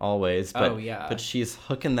hooker always, but, Oh, yeah. but she's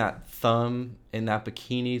hooking that thumb in that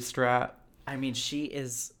bikini strap. I mean, she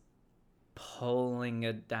is pulling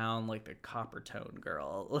it down like the Coppertone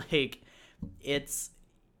girl. Like, it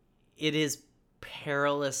is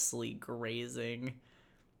perilously grazing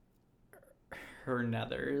her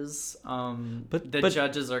nethers. But the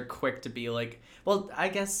judges are quick to be like, well, I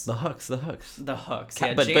guess The hooks. the hooks.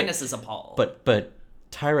 But Janice is appalled. But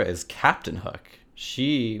Tyra is Captain Hook.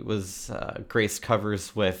 She was graced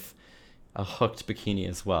covers with a hooked bikini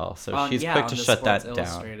as well, so she's quick to on the shut that Sports down.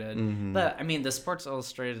 Illustrated. Mhm. But I mean, the Sports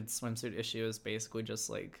Illustrated swimsuit issue is basically just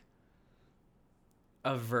like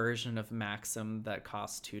a version of Maxim that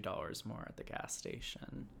costs $2 more at the gas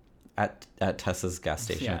station. At Tessa's gas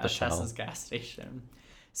station at the Shell. Tessa's gas station.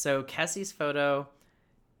 So Kessie's photo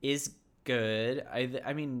is good.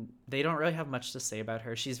 I mean, they don't really have much to say about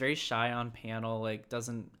her. She's very shy on panel, like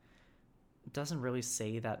doesn't really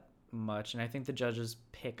say that much, and I think the judges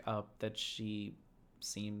pick up that she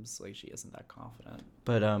seems like she isn't that confident.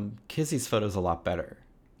 But Kizzy's photo's a lot better.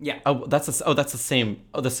 Yeah. That's the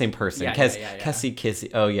same person. Yeah,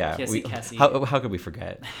 Kissy. Oh yeah. Kissy. How could we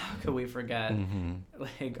forget? How could we forget?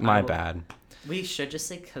 Like, My bad. We should just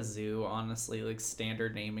say Kazoo, honestly, like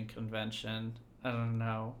standard naming convention. I don't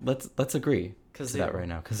know. Let's agree to Kazoo. that right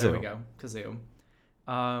now. Kazoo. There we go.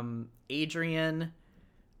 Kazoo. Adrian,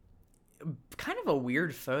 kind of a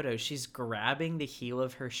weird photo. She's grabbing the heel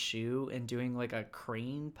of her shoe and doing like a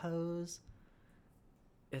crane pose.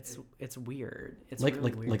 It's weird. It's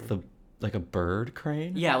really weird. like a bird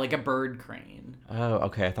crane. Yeah, like a bird crane. Oh,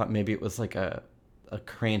 okay. I thought maybe it was like a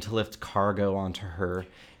crane to lift cargo onto her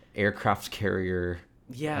aircraft carrier.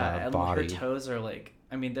 Yeah, and body. her toes are like,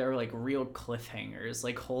 I mean, they're like real cliffhangers,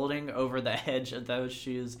 like holding over the edge of those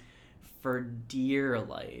shoes for dear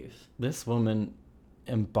life. This woman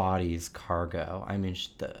embodies cargo. I mean,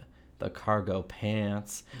 the cargo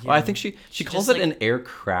pants. Yeah. Well, I think she calls just, it an air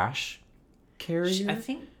crash carrier. I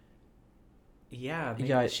think. Yeah, maybe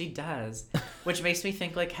Yeah, she does, which makes me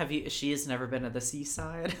think like, she has never been to the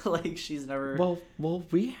seaside. Like, she's never. Well,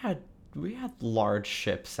 we had large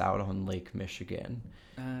ships out on Lake Michigan.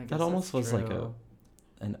 I guess That almost that's was like true.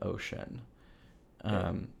 an ocean.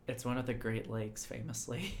 It's one of the Great Lakes,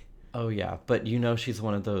 famously. Oh yeah, but you know she's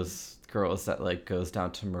one of those girls that like goes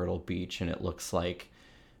down to Myrtle Beach and it looks like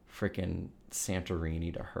freaking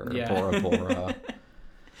Santorini to her. Yeah. Bora Bora.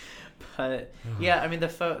 But yeah, I mean,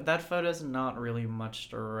 that photo's not really much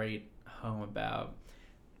to write home about.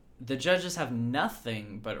 The judges have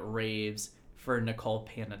nothing but raves for Nicole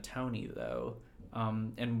Panettone, though,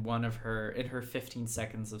 in her 15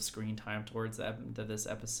 seconds of screen time towards the end of this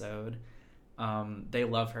episode. They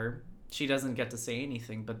love her. She doesn't get to say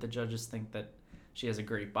anything, but the judges think that she has a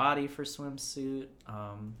great body for swimsuit.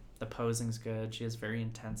 The posing's good. She has very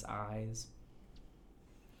intense eyes.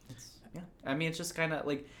 I mean, it's just kind of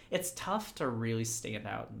like, it's tough to really stand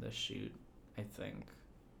out in this shoot, I think.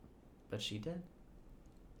 But she did.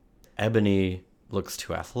 Ebony looks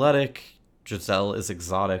too athletic. Giselle is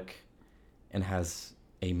exotic and has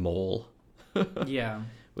a mole. Yeah.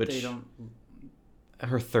 Which they don't.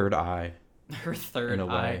 Her third eye. Her third in a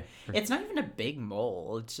eye. way. It's not even a big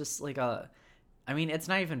mole. It's just like a. I mean, it's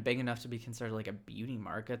not even big enough to be considered like a beauty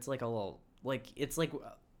mark. It's like a little. Like, it's like.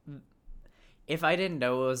 If I didn't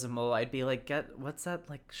know it was a mole, I'd be like, what's that?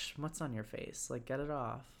 Like, what's on your face? Like, get it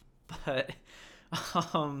off. But,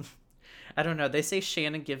 I don't know. They say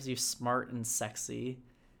Shannon gives you smart and sexy.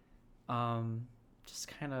 Just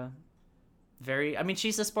kind of very. I mean,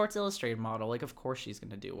 she's a Sports Illustrated model. Like, of course she's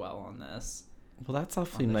gonna do well on this. Well, that's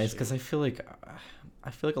awfully nice because I feel like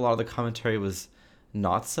a lot of the commentary was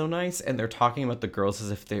not so nice, and they're talking about the girls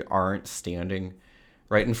as if they aren't standing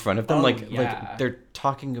right in front of them. Like they're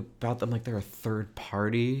talking about them like they're a third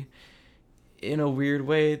party in a weird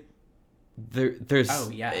way. There's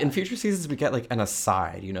in future seasons we get like an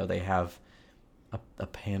aside. You know, they have a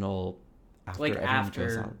panel after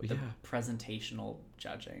the presentational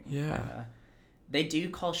judging. Yeah. They do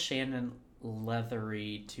call Shannon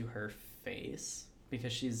leathery to her face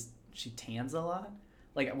because she tans a lot.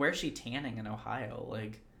 Like, where's she tanning in Ohio?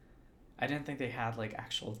 Like, I didn't think they had like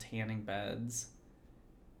actual tanning beds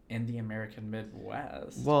in the American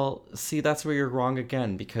Midwest. Well, see, that's where you're wrong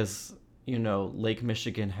again, because, you know, Lake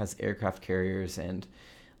Michigan has aircraft carriers and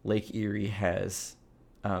Lake Erie has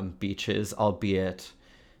beaches, albeit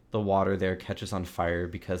the water there catches on fire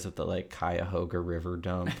because of the like Cuyahoga River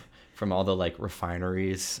dump from all the like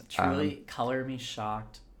refineries. Truly color me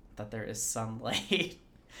shocked that there is sunlight.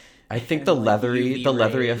 I think the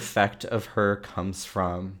leathery effect of her comes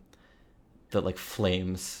from the like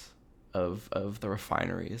flames of the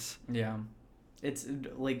refineries. Yeah. It's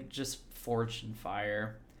like just forged in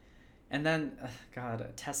fire. And then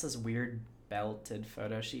God, Tessa's weird belted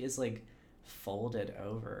photo. She is like folded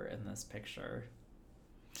over in this picture.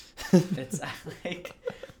 It's like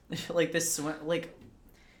this like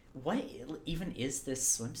what even is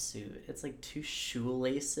this swimsuit? It's like two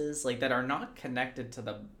shoelaces like that are not connected to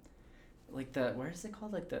the like the where is it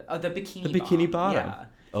called, like the bikini bottom. Yeah.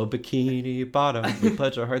 Oh, bikini bottom, we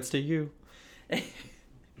pledge our hearts to you.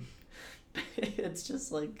 It's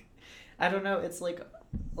just like, I don't know, it's like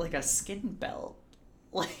a skin belt.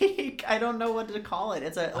 Like, I don't know what to call it.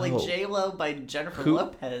 It's like J-Lo by Jennifer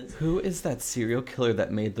Lopez. Who is that serial killer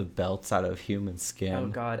that made the belts out of human skin? Oh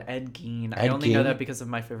God, Ed Gein. I only know that because of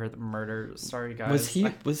My Favorite Murder. Sorry guys.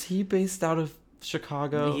 Was he based out of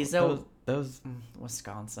Chicago? He's that was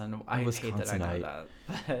Wisconsin. I hate that I know that.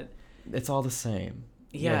 But it's all the same.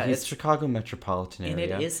 Yeah, he's Chicago metropolitan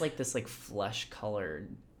area. And it is like this like flesh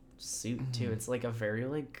colored suit too. It's like a very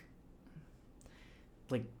like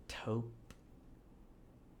taupe,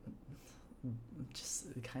 just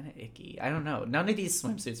kind of icky. I don't know. None of these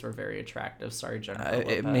swimsuits were very attractive. Sorry, Jennifer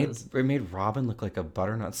Lopez. It made Robin look like a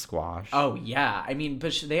butternut squash. Oh yeah, I mean,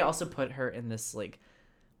 but they also put her in this like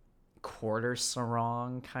quarter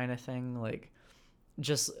sarong kind of thing, like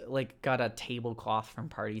just like got a tablecloth from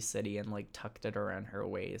Party City and like tucked it around her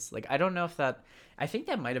waist. Like, I don't know if I think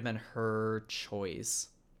that might have been her choice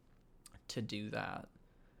to do that,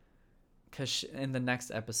 because in the next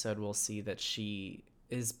episode we'll see that she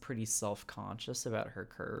is pretty self-conscious about her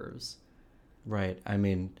curves. Right. I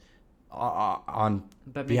mean, on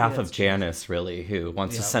behalf of Janice, really, who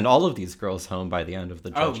wants to send all of these girls home by the end of the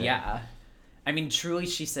judging. Oh yeah, I mean, truly,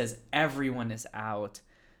 she says everyone is out,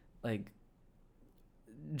 like,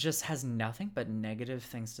 just has nothing but negative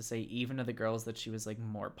things to say, even to the girls that she was like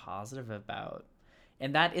more positive about.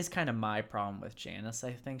 And that is kind of my problem with Janice.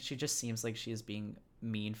 I think she just seems like she is being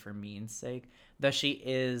mean for mean's sake, though she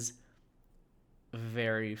is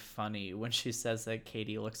very funny when she says that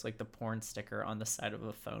Katie looks like the porn sticker on the side of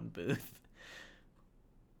a phone booth.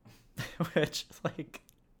 Which, like,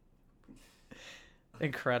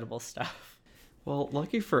 incredible stuff. Well,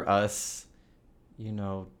 lucky for us, you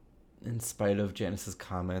know, in spite of Janice's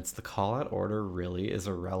comments, the call-out order really is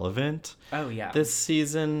irrelevant. Oh, yeah. This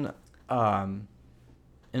season,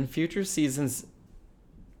 in future seasons,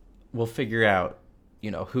 we'll figure out, you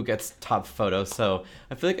know, who gets top photo. So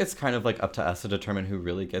I feel like it's kind of like up to us to determine who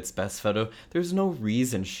really gets best photo. There's no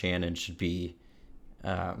reason Shannon should be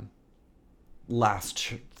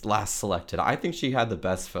last selected. I think she had the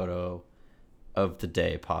best photo of the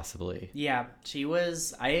day, possibly. Yeah, she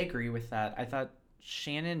was. I agree with that. I thought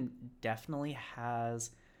Shannon definitely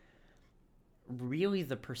has really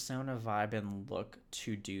the persona, vibe, and look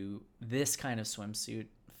to do this kind of swimsuit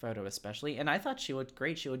photo, especially. And I thought she looked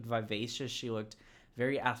great. She looked vivacious. She looked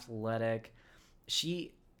very athletic.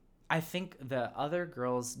 I think the other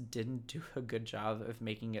girls didn't do a good job of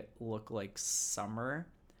making it look like summer,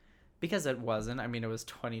 because it wasn't. I mean, it was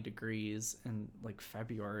 20 degrees in like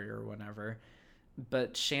February or whenever.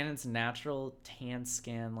 But Shannon's natural tan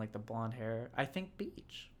skin, like the blonde hair, I think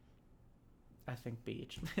beach.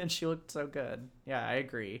 And she looked so good. Yeah, I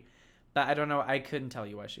agree. But I don't know. I couldn't tell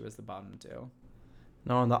you why she was the bottom two.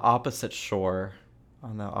 No, on the opposite shore,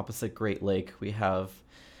 on the opposite Great Lake, we have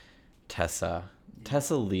Tessa.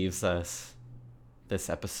 Tessa leaves us this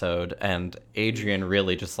episode, and Adrian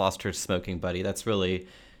really just lost her smoking buddy. That's really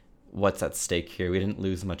what's at stake here. We didn't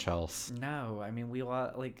lose much else. No, I mean, we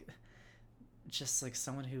lost, like, just like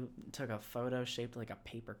someone who took a photo shaped like a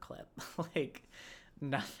paperclip. Like,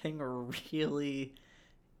 nothing really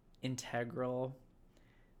integral.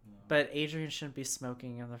 But Adrian shouldn't be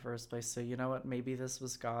smoking in the first place, so you know what? Maybe this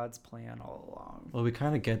was God's plan all along. Well, we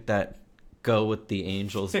kind of get that Go With the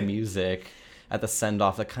Angels music at the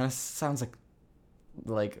send-off. That kind of sounds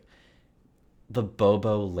like the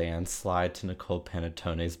Bobo landslide to Nicole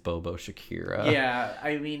Panettone's Bobo Shakira. Yeah,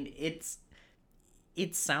 I mean,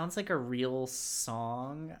 it sounds like a real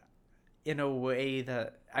song in a way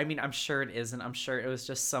that, I mean, I'm sure it isn't. I'm sure it was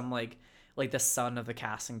just some like the son of the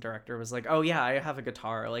casting director was like, "Oh yeah, I have a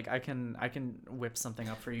guitar. Like I can whip something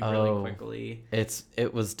up for you really quickly."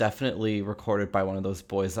 It was definitely recorded by one of those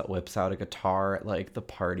boys that whips out a guitar at like the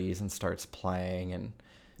parties and starts playing and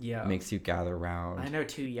makes you gather around. I know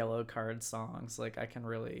 2 Yellow Card songs. Like I can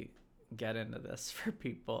really get into this for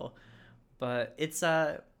people. But it's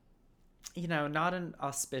not an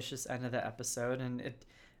auspicious end of the episode, and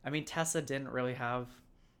Tessa didn't really have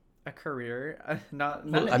a career. Can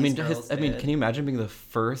you imagine being the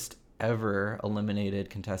first ever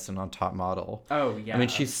eliminated contestant on Top Model? Oh yeah. I mean,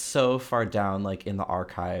 she's so far down, like in the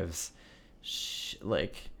archives.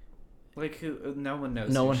 Who? No one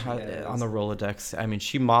knows. No one has on the Rolodex. I mean,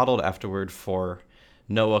 she modeled afterward for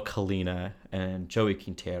Noah Kalina and Joey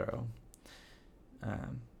Quintero.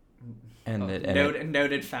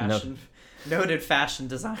 Noted fashion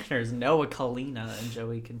designers Noah Kalina and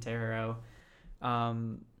Joey Quintero.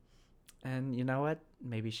 And you know what?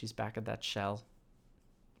 Maybe she's back at that shell.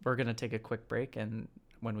 We're going to take a quick break, and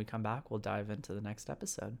when we come back, we'll dive into the next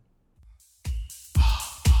episode.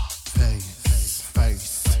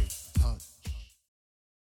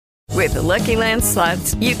 With the Lucky Land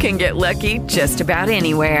Slots, you can get lucky just about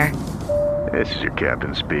anywhere. This is your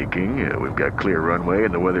captain speaking. We've got clear runway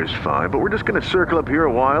and the weather's fine, but we're just going to circle up here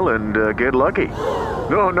a while and get lucky.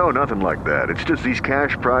 No, nothing like that. It's just these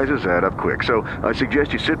cash prizes add up quick. So I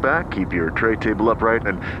suggest you sit back, keep your tray table upright,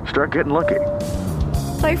 and start getting lucky.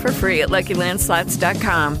 Play for free at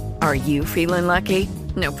LuckyLandSlots.com. Are you feeling lucky?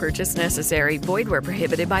 No purchase necessary. Void where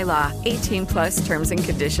prohibited by law. 18+ terms and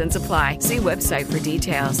conditions apply. See website for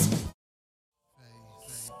details.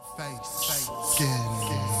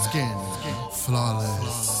 Skin.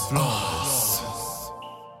 Flawless.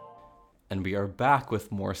 And we are back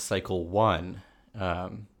with more Cycle 1.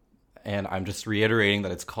 And I'm just reiterating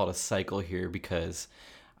that it's called a cycle here because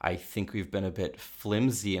I think we've been a bit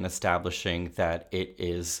flimsy in establishing that it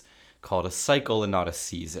is called a cycle and not a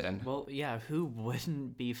season. Well, yeah, who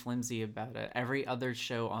wouldn't be flimsy about it? Every other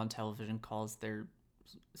show on television calls their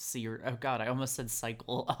oh god, I almost said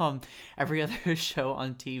cycle. Every other show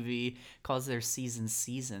on TV calls their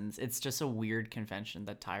seasons. It's just a weird convention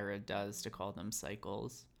that Tyra does to call them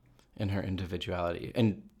cycles. In her individuality.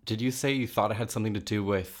 And did you say you thought it had something to do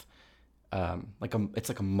with it's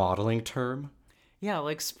like a modeling term? Yeah,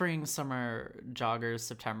 like spring, summer, joggers,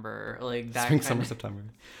 September, like that. Spring, summer, September.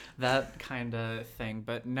 That kind of thing.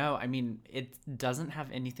 But no, I mean, it doesn't have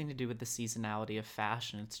anything to do with the seasonality of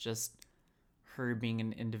fashion. It's just her being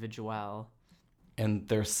an individual. And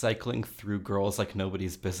they're cycling through girls like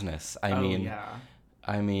nobody's business. I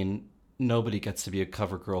mean, nobody gets to be a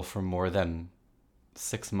cover girl for more than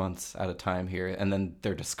 6 months at a time here, and then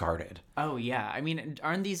they're discarded. Oh yeah, I mean,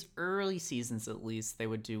 aren't these early seasons at least they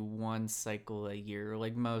would do one cycle a year,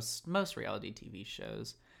 like most reality TV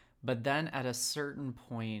shows, but then at a certain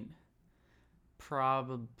point,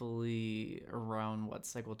 probably around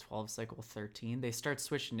cycle 12, cycle 13, they start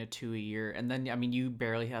switching to 2 a year, and then I mean, you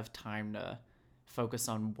barely have time to focus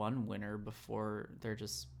on one winner before they're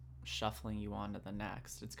just shuffling you on to the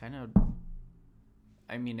next. It's kind of,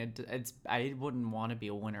 I mean, it's I wouldn't want to be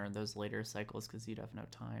a winner in those later cycles because you'd have no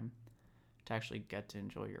time. to actually get to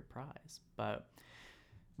enjoy your prize. But,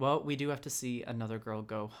 well, we do have to see another girl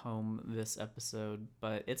go home this episode,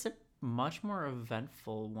 but it's a much more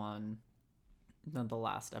eventful one than the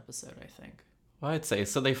last episode, I think. Well, I'd say,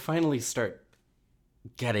 so they finally start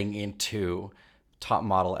getting into Top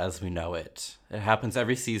Model as we know it. It happens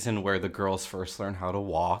every season where the girls first learn how to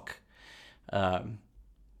walk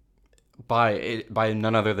by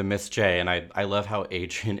none other than Miss J. And I love how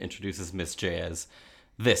Adrian introduces Miss J as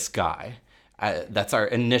this guy. That's our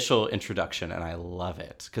initial introduction, and I love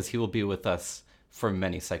it because he will be with us for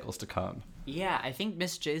many cycles to come. Yeah, I think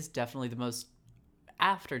Miss J is definitely the most,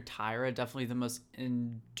 after Tyra, definitely the most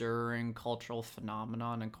enduring cultural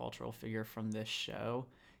phenomenon and cultural figure from this show.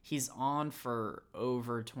 He's on for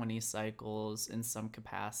over 20 cycles in some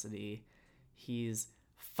capacity. He's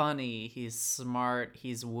funny, he's smart,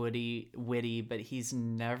 he's witty, but he's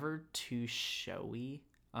never too showy.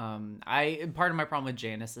 Part of my problem with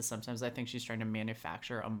Janice is sometimes I think she's trying to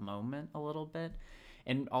manufacture a moment a little bit.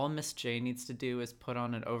 And all Miss J needs to do is put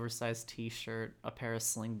on an oversized t-shirt, a pair of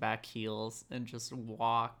slingback heels, and just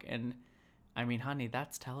walk. And, I mean, honey,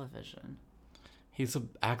 that's television.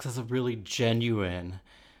 Acts as a really genuine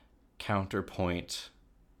counterpoint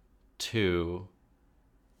to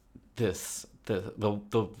this, the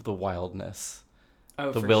wildness,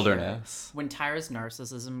 the wilderness. Sure. When Tyra's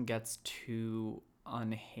narcissism gets too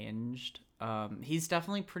unhinged, he's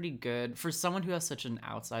definitely pretty good for someone who has such an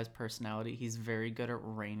outsized personality. He's very good at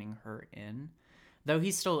reining her in, though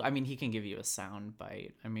he's still, I mean, he can give you a sound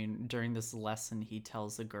bite. I mean, during this lesson he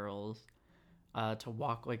tells the girls to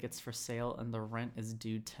walk like it's for sale and the rent is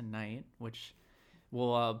due tonight, which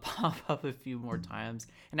will pop up a few more times.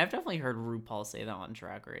 And I've definitely heard RuPaul say that on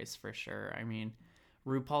Drag Race for sure. I mean,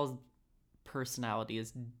 RuPaul's personality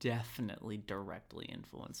is definitely directly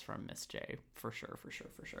influenced from Miss J, for sure.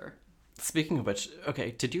 Speaking of which,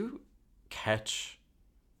 okay, did you catch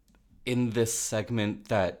in this segment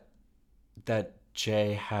that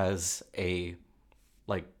Jay has a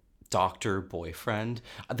doctor boyfriend?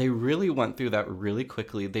 They really went through that really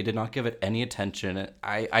quickly. They did not give it any attention.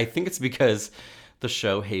 I think it's because the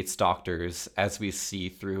show hates doctors, as we see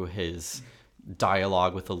through his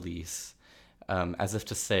dialogue with Elise, as if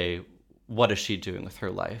to say, what is she doing with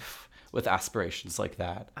her life with aspirations like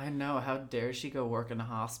that? I know. How dare she go work in a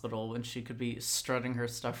hospital when she could be strutting her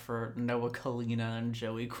stuff for Noah Kalina and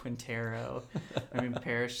Joey Quintero? I mean,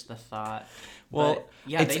 perish the thought. Well, but,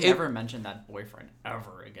 yeah, they never mentioned that boyfriend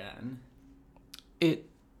ever again.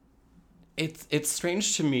 It's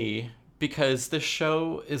strange to me because the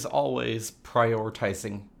show is always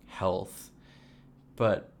prioritizing health,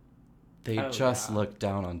 but they look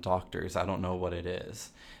down on doctors. I don't know what it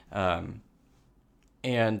is.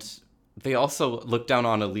 And they also look down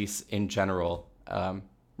on Elise in general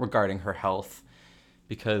regarding her health,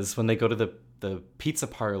 because when they go to the pizza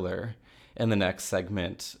parlor in the next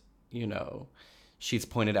segment, you know, she's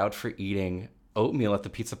pointed out for eating oatmeal at the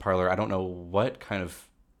pizza parlor. I don't know what kind of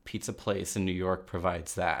pizza place in New York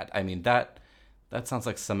provides that. I mean, that sounds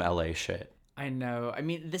like some LA shit. I know. I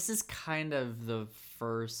mean, this is kind of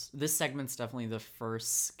this segment's definitely the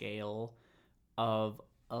first scale of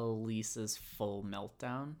Elise's full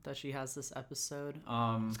meltdown that she has this episode.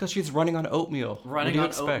 It's because she's running on oatmeal. Running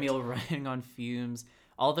on fumes.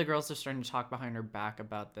 All the girls are starting to talk behind her back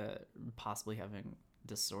about the possibly having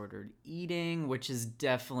disordered eating, which is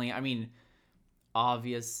definitely, I mean,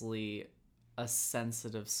 obviously a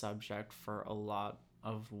sensitive subject for a lot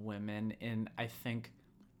of women, and I think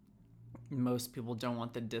most people don't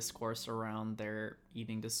want the discourse around their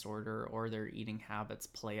eating disorder or their eating habits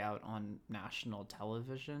play out on national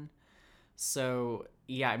television. So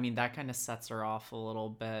yeah, I mean, that kind of sets her off a little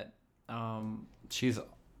bit. She's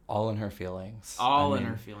all in her feelings. In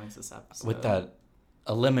her feelings this episode. With that,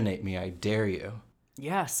 eliminate me, I dare you.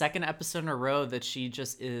 Yeah, second episode in a row that she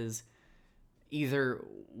just is either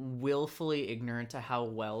willfully ignorant to how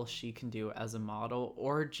well she can do as a model,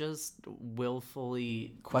 or just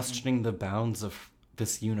willfully questioning the bounds of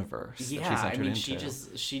this universe that she's entered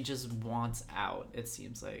into. she just wants out, it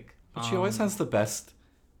seems like. But she always has the best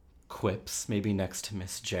quips, maybe next to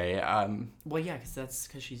Miss J. Well, yeah, because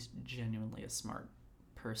she's genuinely a smart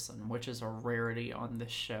person, which is a rarity on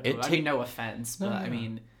this show. I mean, no offense, but I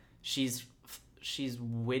mean, she's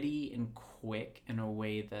witty and quick in a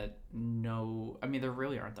way that there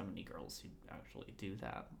really aren't that many girls who actually do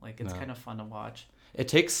that. Like, it's kind of fun to watch. It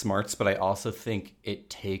takes smarts, but I also think it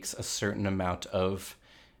takes a certain amount of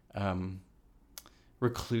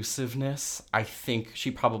reclusiveness. I think she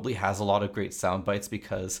probably has a lot of great sound bites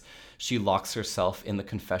because she locks herself in the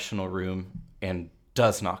confessional room and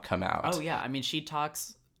does not come out. Oh yeah, I mean, she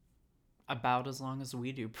talks about as long as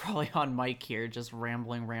we do, probably on mic here, just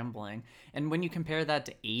rambling. And when you compare that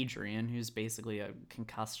to Adrian, who's basically a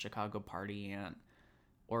concussed Chicago party aunt,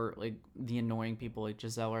 or like the annoying people like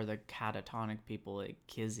Giselle, or the catatonic people like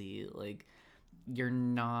Kizzy, like you're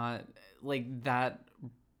not like that.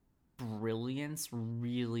 Brilliance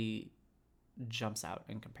really jumps out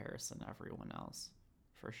in comparison to everyone else,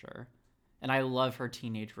 for sure. And I love her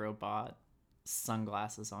teenage robot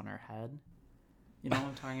sunglasses on her head. You know what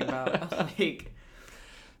I'm talking about? Like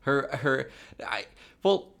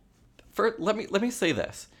let me say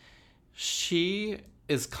this. She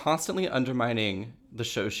is constantly undermining the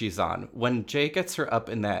show she's on. When Jay gets her up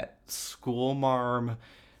in that school marm,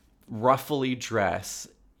 ruffly dress,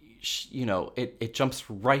 it jumps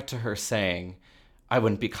right to her saying, I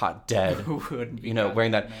wouldn't be caught dead,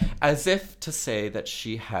 wearing that, as if to say that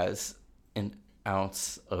she has an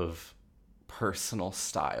ounce of personal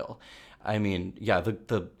style. I mean, yeah,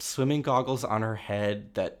 the swimming goggles on her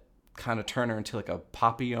head that kind of turn her into like a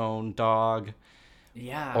Papillon dog.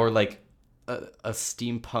 Yeah. Or like a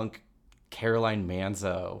steampunk Caroline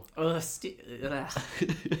Manzo.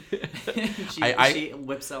 She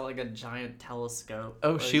whips out like a giant telescope.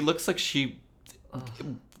 Oh, she looks like she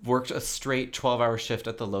worked a straight 12-hour shift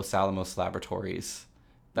at the Los Alamos laboratories.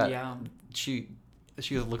 She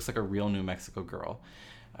looks like a real New Mexico girl.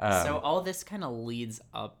 So all this kind of leads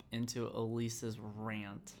up into Elise's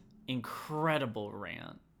rant. Incredible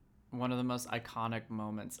rant. One of the most iconic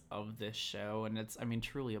moments of this show, and it's, I mean,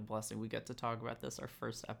 truly a blessing we get to talk about this, our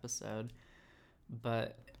first episode.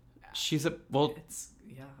 But she's approached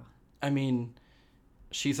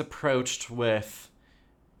with,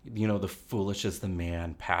 the foolish is the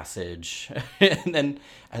man passage, and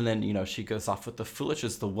then she goes off with the foolish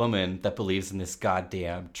is the woman that believes in this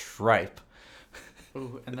goddamn tripe.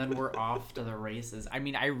 Ooh, and then we're off to the races. I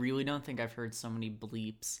mean, I really don't think I've heard so many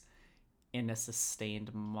bleeps in a sustained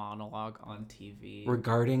monologue on TV.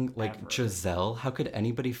 Regarding, like, ever. Giselle, how could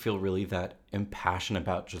anybody feel really that impassioned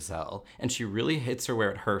about Giselle? And she really hits her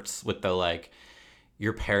where it hurts with the, like,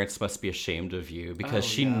 your parents must be ashamed of you, because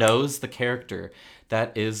she knows the character.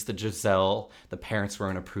 That is the Giselle the parents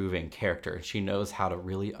weren't approving character. She knows how to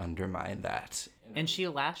really undermine that. And she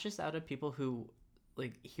lashes out at people who,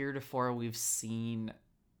 like, heretofore we've seen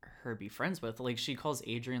her be friends with. Like, she calls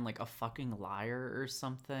Adrian like a fucking liar or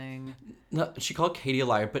something. No, she called Katie a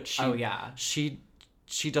liar, but she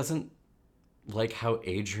she doesn't like how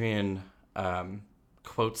Adrian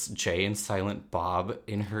quotes Jay and Silent Bob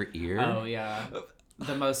in her ear. Oh yeah,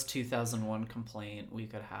 the most 2001 complaint we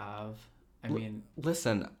could have. I mean,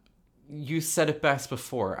 listen, you said it best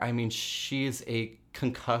before. I mean, she's a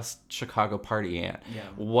concussed Chicago party aunt. Yeah.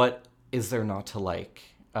 What is there not to like?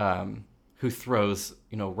 Who throws,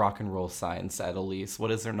 rock and roll signs at Elise? What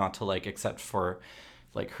is there not to like except for,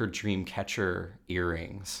 like, her dream catcher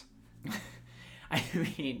earrings? I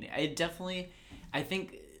mean, I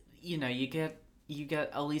think, you get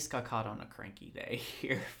Elise got caught on a cranky day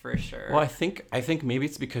here for sure. Well, I think maybe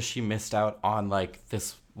it's because she missed out on, like,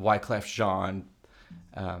 this Wyclef Jean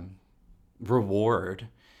reward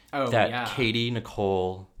that Katie,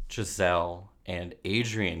 Nicole, Giselle, and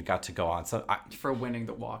Adrian got to go on. So for winning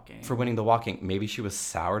the walking. Maybe she was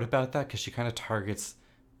soured about that because she kind of targets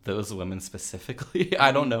those women specifically.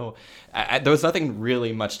 I don't know. There was nothing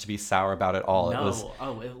really much to be sour about at all. No.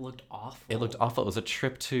 It looked awful. It looked awful. It was a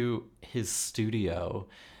trip to his studio.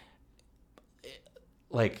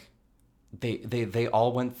 Like, they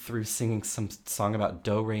all went through singing some song about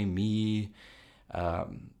Do Re Mi.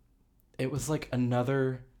 It was like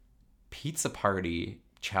another pizza party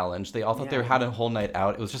challenge. They all thought they had a whole night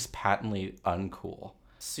out. It was just patently uncool.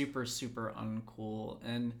 Super, super uncool.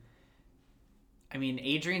 And I mean,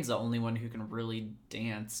 Adrian's the only one who can really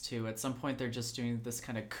dance too. At some point, they're just doing this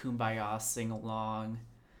kind of kumbaya sing along,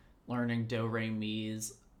 learning do re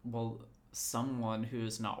mi's. Well, someone who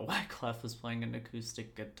is not Wyclef was playing an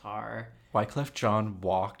acoustic guitar. Wyclef Jean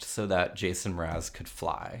walked so that Jason Mraz could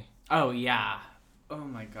fly. Oh yeah. Oh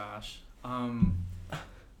my gosh.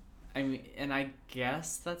 I mean, and I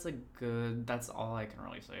guess that's all I can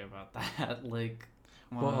really say about that. Like,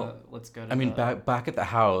 let's go to back at the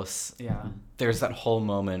house, yeah, there's that whole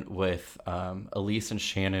moment with Elise and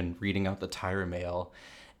Shannon reading out the Tyra mail,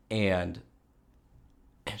 and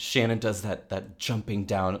Shannon does that jumping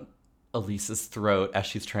down Elise's throat as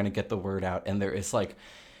she's trying to get the word out, and there is like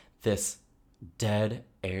this dead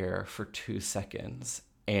air for 2 seconds,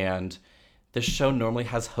 and this show normally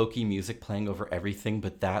has hokey music playing over everything,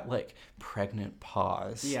 but that, like, pregnant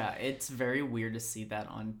pause. Yeah, it's very weird to see that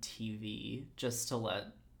on TV, just to let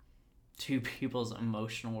two people's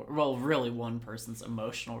really one person's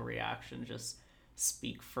emotional reaction just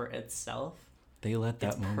speak for itself. They let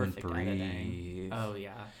that It's moment perfect breathe. editing. Oh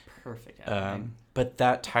yeah, perfect editing. But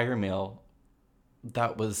that tire mail,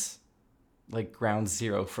 that was like ground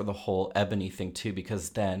zero for the whole Ebony thing too, because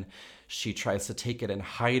then she tries to take it and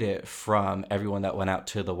hide it from everyone that went out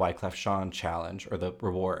to the Wyclef Jean challenge or the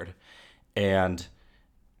reward. And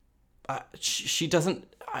she doesn't,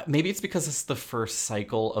 maybe it's because it's the first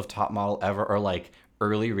cycle of Top Model ever, or like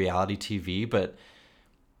early reality TV, but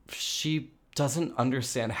she doesn't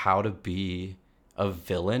understand how to be a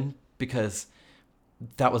villain, because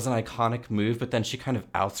that was an iconic move, but then she kind of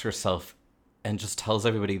outs herself and just tells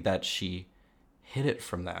everybody that she hid it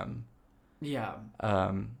from them. Yeah.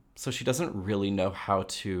 So she doesn't really know how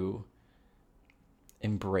to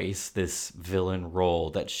embrace this villain role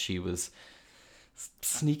that she was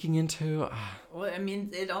sneaking into. Well, I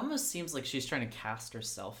mean, it almost seems like she's trying to cast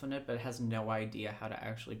herself in it, but has no idea how to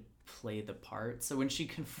actually play the part. So when she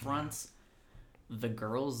confronts the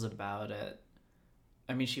girls about it,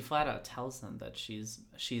 I mean, she flat out tells them that she's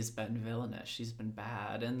been villainous, she's been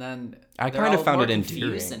bad, and then I they're kind of all found more it confused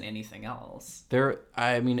endearing than anything else.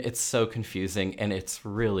 I mean, it's so confusing, and it's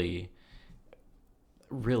really,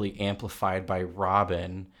 really amplified by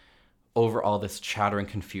Robin over all this chatter and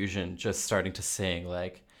confusion, just starting to sing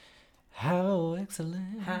like, "How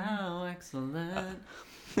excellent, How excellent,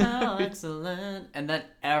 how excellent," and then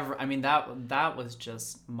that was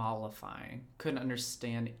just mollifying. Couldn't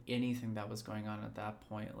understand anything that was going on at that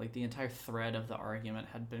point. Like the entire thread of the argument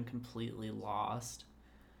had been completely lost.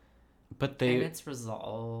 But And it's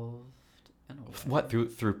resolved in a way. what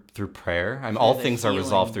through prayer? All The things are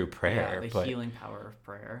resolved healing- through prayer. Yeah, the but healing power of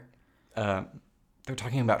prayer. they're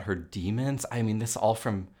talking about her demons. I mean, this all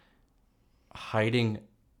from hiding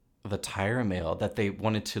the tire mail, that they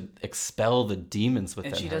wanted to expel the demons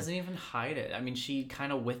within And she her. doesn't even hide it. I mean, she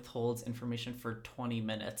kind of withholds information for 20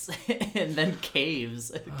 minutes and then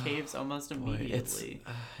caves almost immediately.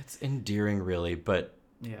 It's endearing, really, but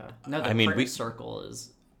Yeah. No, the I mean, prayer we- circle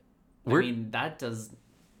is... that does...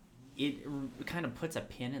 It kind of puts a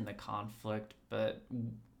pin in the conflict, but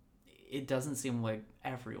it doesn't seem like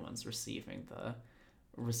everyone's receiving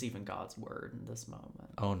God's word in this moment.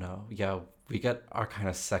 oh no, yeah, we get our kind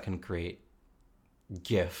of second great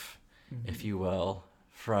gif, if you will,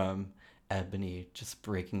 from Ebony just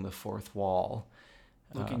breaking the fourth wall.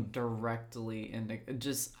 Looking directly into...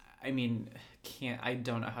 I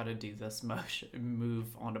don't know how to do this move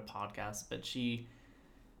on a podcast, but she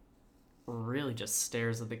really just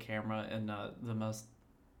stares at the camera in the most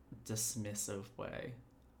dismissive way.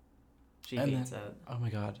 She hates it. Oh my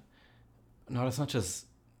god, not as much as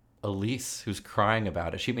Elise, who's crying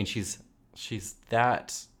about it. She's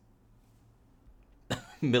that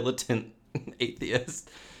militant atheist.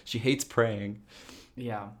 She hates praying.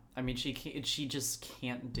 Yeah, I mean, she just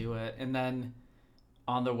can't do it. And then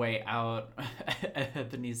on the way out,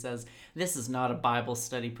 Ebony says, "This is not a Bible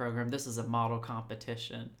study program. This is a model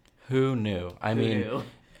competition." Who knew? Who knew?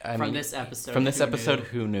 From this episode,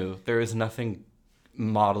 who knew? There is nothing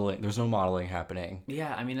modeling. There's no modeling happening.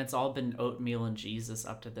 Yeah, I mean, it's all been oatmeal and Jesus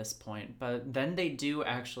up to this point. But then they do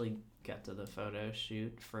actually get to the photo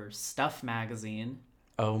shoot for Stuff magazine.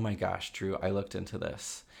 Oh my gosh, Drew, I looked into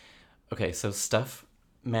this. Okay, so Stuff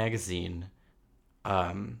magazine,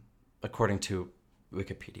 according to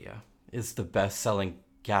Wikipedia, is the best-selling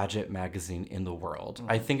gadget magazine in the world.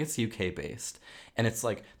 I think it's UK based, and it's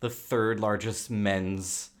like the third largest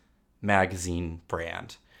men's magazine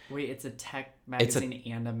brand. Wait, it's a tech magazine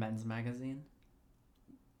and a men's magazine?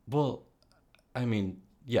 Well, I mean,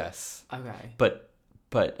 yes. Okay. But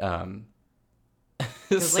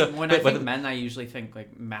Because when I think men, I usually think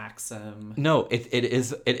like Maxim. No, it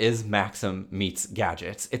is Maxim meets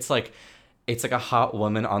gadgets. It's like a hot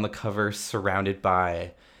woman on the cover surrounded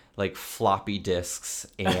by like floppy disks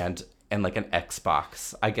and like an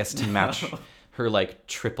Xbox, I guess, to match her like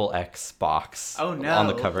triple X box. Oh no. On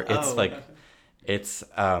the cover. It's Oh. it's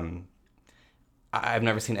I've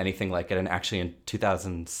never seen anything like it. And actually in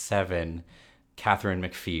 2007, Catherine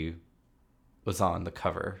McPhee was on the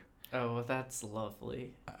cover. Oh, that's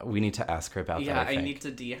lovely. We need to ask her about that. Yeah, I think. need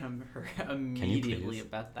to DM her immediately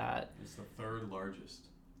about that. It's the third largest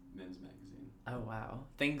men's magazine. Oh wow!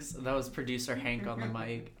 Thanks. That was producer Hank on the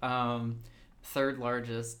mic. Third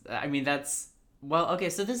largest. I mean, that's okay.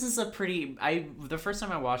 So this is a pretty. The first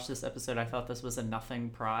time I watched this episode, I thought this was a nothing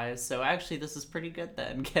prize. So actually, this is pretty good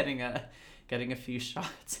then. Getting a few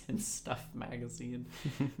shots in Stuff magazine.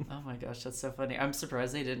 Oh my gosh, that's so funny. I'm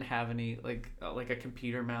surprised they didn't have any like a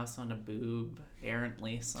computer mouse on a boob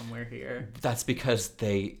errantly somewhere here. That's because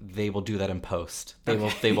they will do that in post. They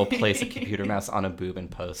will place a computer mouse on a boob in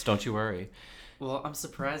post. Don't you worry. Well, I'm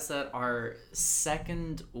surprised that our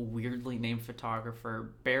second weirdly named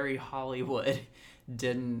photographer, Barry Hollywood,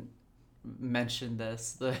 didn't mention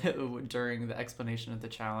this during the explanation of the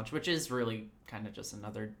challenge, which is really kind of just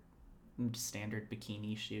another standard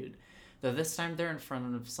bikini shoot. Though this time they're in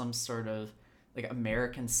front of some sort of like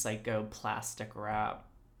American Psycho plastic wrap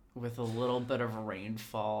with a little bit of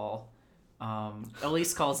rainfall.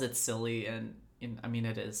 Elise calls it silly, and I mean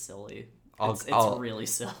it is silly. It's really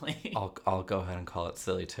silly. I'll go ahead and call it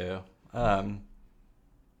silly too. You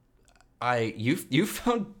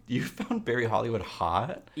found Barry Hollywood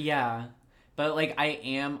hot? Yeah, but like I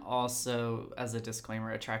am also, as a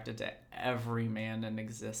disclaimer, attracted to every man in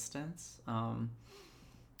existence.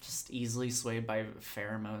 Just easily swayed by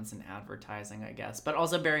pheromones and advertising, I guess. But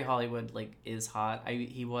also Barry Hollywood like is hot.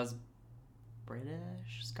 He was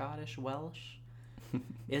British, Scottish, Welsh.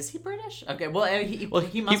 Is he British? Okay, well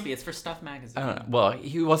he must be. It's for Stuff magazine. I don't know. Well,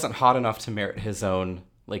 he wasn't hot enough to merit his own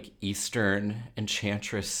like Eastern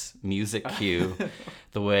enchantress music cue,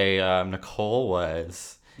 the way Nicole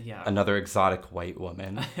was. Yeah. Another exotic white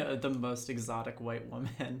woman. The most exotic white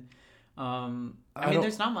woman. I mean,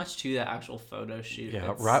 there's not much to that actual photo shoot.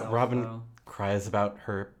 Yeah, itself, Robin though. cries about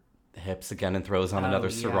her hips again and throws on another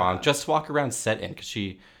yeah. sarong. Just walk around set in because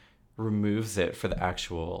she removes it for the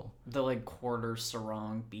actual like quarter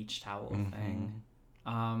sarong beach towel thing.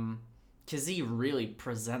 Kizzy really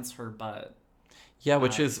presents her butt. Yeah,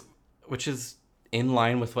 which is in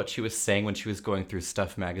line with what she was saying when she was going through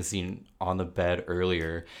Stuff magazine on the bed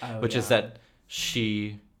earlier, which is that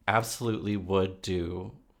she absolutely would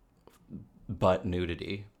do butt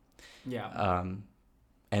nudity. Yeah.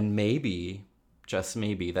 And maybe, just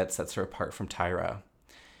maybe, that sets her apart from Tyra,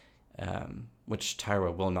 which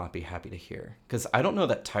Tyra will not be happy to hear. Because I don't know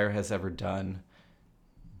that Tyra has ever done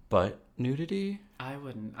butt nudity. I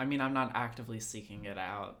wouldn't. I mean, I'm not actively seeking it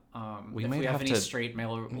out. If might we have have any to- straight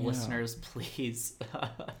male listeners, please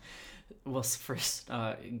we'll first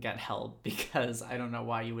get help, because I don't know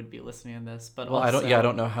why you would be listening to this. But Well, also, I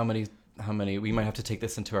don't know how many. We might have to take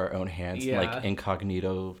this into our own hands, and, like Yeah.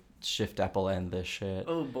 incognito shift Apple end this shit.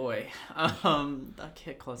 Oh boy, that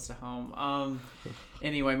hit close to home.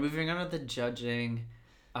 Anyway, moving on to the judging.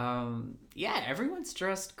 Yeah, everyone's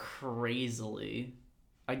dressed crazily.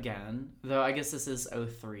 Again, though I guess this is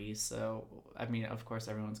 03, so I mean, of course,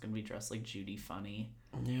 everyone's gonna be dressed like Judy Funny.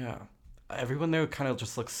 Yeah, everyone there kind of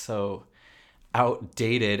just looks so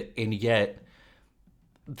outdated, and yet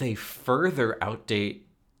they further outdate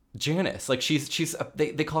Janice. Like she's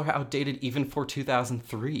they call her outdated even for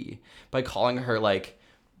 2003 by calling her like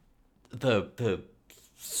the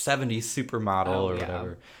 70s supermodel or yeah.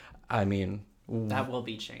 whatever. I mean, That will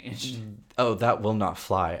be changed. oh, that will not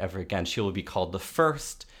fly ever again. She will be called the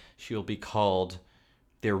first. She will be called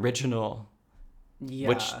the original.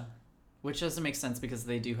 Yeah. Which doesn't make sense because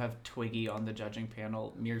they do have Twiggy on the judging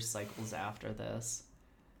panel mere cycles after this.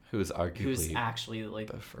 Who's arguably Actually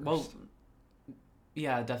like the first. Well,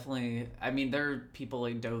 yeah, definitely. I mean, there are people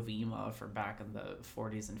like Dovima for back in the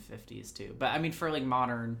 40s and 50s too. But I mean, for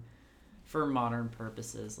modern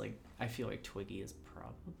purposes, like I feel like Twiggy is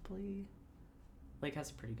probably like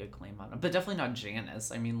has a pretty good claim on him. But definitely not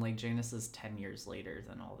Janice. I mean, like Janice is 10 years later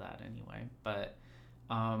than all that anyway. But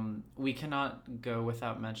we cannot go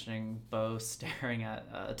without mentioning Bo staring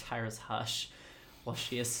at Tyra's hush while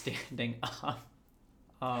she is standing up.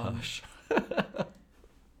 Hush.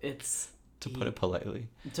 It's To put it politely.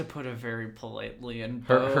 To put it very politely, and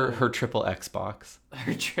Her triple Xbox.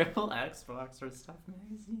 her triple Xbox for Stuff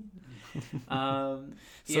magazine. So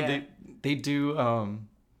yeah. they do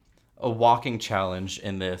a walking challenge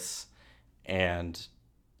in this, and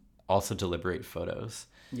also deliberate photos.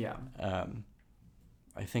 Yeah.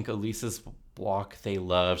 I think Elise's walk they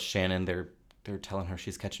love. Shannon, they're telling her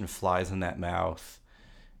she's catching flies in that mouth.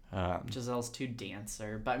 Giselle's too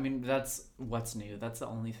dancer, but I mean that's what's new. That's the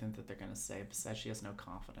only thing that they're gonna say. Besides, she has no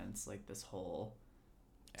confidence. Like this whole.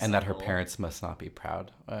 And that her cycle. parents must not be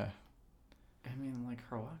proud. I mean, like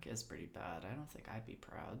her walk is pretty bad. I don't think I'd be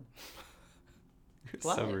proud. So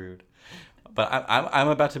What? rude. But I'm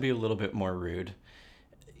about to be a little bit more rude.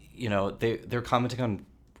 You know, they're commenting on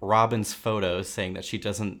Robin's photos, saying that she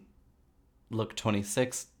doesn't look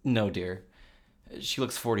 26. No, dear, she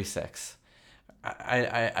looks 46.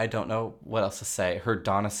 I don't know what else to say. Her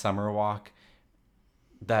Donna Summer walk,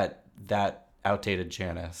 that outdated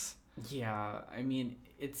Janice. Yeah, I mean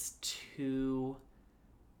it's too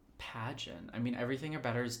pageant. I mean everything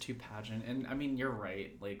about her is too pageant, and I mean you're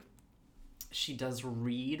right. Like she does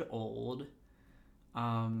read old.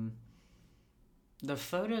 The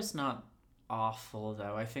photo's not awful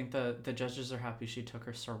though. I think the judges are happy she took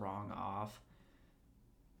her sarong off.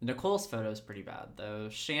 Nicole's photo is pretty bad, though.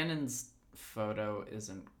 Shannon's photo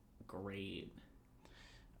isn't great.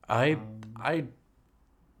 I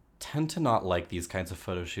tend to not like these kinds of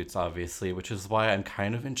photo shoots, obviously, which is why I'm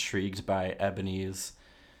kind of intrigued by Ebony's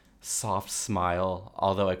soft smile,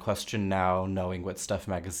 although I question now, knowing what Stuff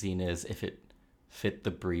Magazine is, if it fit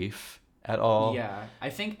the brief at all. Yeah,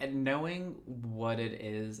 I think knowing what it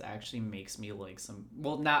is actually makes me like some.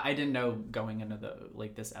 Well, now I didn't know going into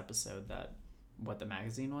this episode that what the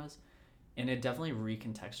magazine was, and it definitely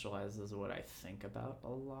recontextualizes what I think about a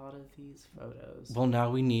lot of these photos. Well,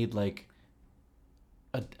 now we need like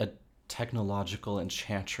a technological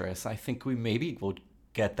enchantress. I think we maybe will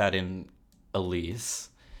get that in Elise.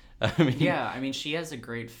 I mean, yeah, I mean she has a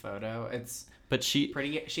great photo. She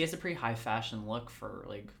has a pretty high fashion look for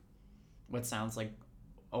like what sounds like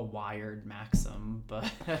a wired Maxim,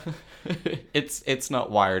 but it's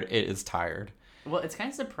not wired, it is tired. Well, it's kind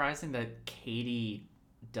of surprising that Katie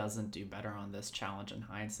doesn't do better on this challenge in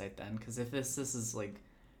hindsight then, because if this is like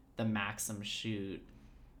the Maxim shoot,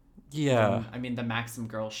 yeah, I mean the Maxim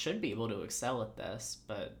girl should be able to excel at this,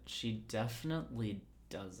 but she definitely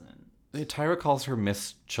doesn't. Tyra calls her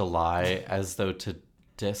Miss July as though to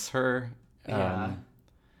diss her. Yeah.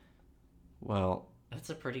 Well, that's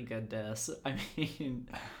a pretty good diss. I mean,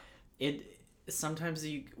 sometimes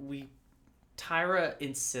Tyra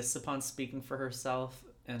insists upon speaking for herself,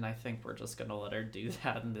 and I think we're just gonna let her do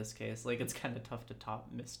that in this case. Like, it's kind of tough to top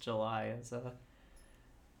Miss July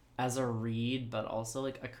as a read, but also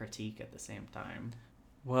like a critique at the same time.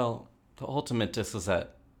 Well, the ultimate diss is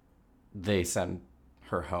that they send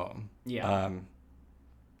her home. Yeah.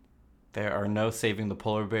 There are no saving the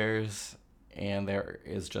polar bears, and there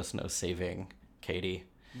is just no saving Katie.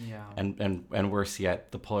 Yeah. And worse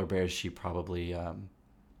yet, the polar bears she probably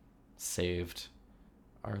saved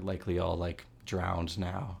are likely all like drowned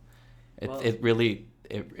now. It really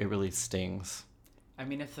stings. I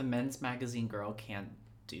mean, if the men's magazine girl can't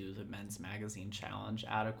do the men's magazine challenge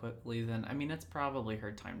adequately, then I mean it's probably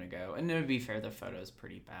her time to go. And to be fair, the photo is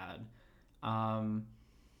pretty bad.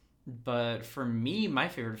 But for me, my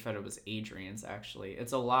favorite photo was Adrian's, actually.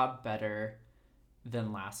 It's a lot better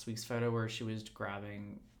than last week's photo where she was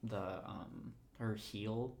grabbing her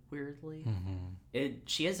heel weirdly. Mm-hmm.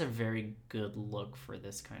 She has a very good look for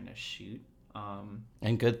this kind of shoot.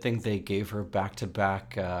 And good thing they gave her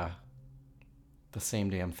back-to-back the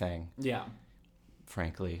same damn thing. Yeah.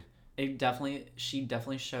 Frankly. She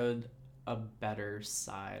definitely showed a better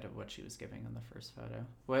side of what she was giving in the first photo.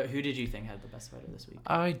 Who did you think had the best photo this week?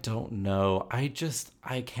 I don't know. I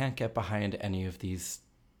can't get behind any of these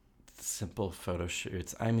simple photo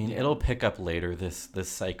shoots. I mean, it'll pick up later this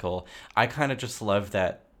cycle. I kind of just love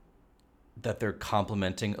that they're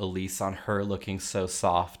complimenting Elise on her looking so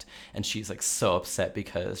soft, and she's like so upset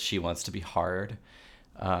because she wants to be hard.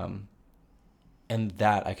 And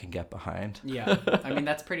that I can get behind. Yeah, I mean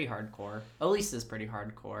that's pretty hardcore. Elise is pretty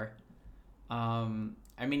hardcore.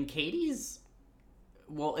 I mean, Katie's,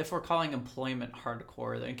 well, if we're calling employment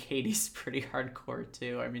hardcore, then Katie's pretty hardcore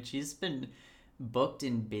too. I mean, she's been booked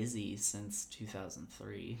and busy since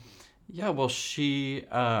 2003. Yeah, well, she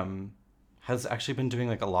has actually been doing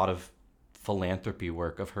like a lot of philanthropy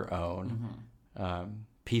work of her own,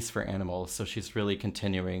 Peace for Animals. So she's really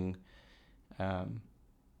continuing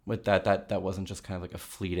with that wasn't just kind of like a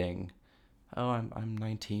fleeting, I'm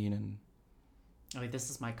 19 and like this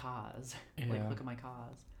is my cause. Yeah. Like look at my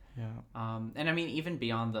cause. Yeah. And I mean even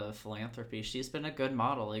beyond the philanthropy, she's been a good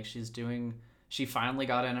model. Like she finally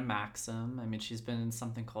got in a Maxim. I mean she's been in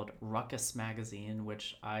something called Ruckus Magazine,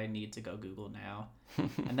 which I need to go Google now.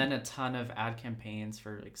 And then a ton of ad campaigns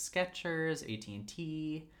for like Skechers,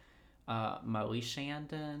 AT&T, Molly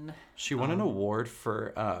Shandon. She won an award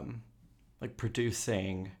for like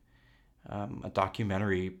producing a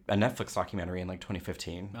Netflix documentary in like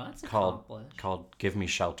 2015 called Give Me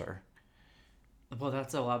Shelter. Well,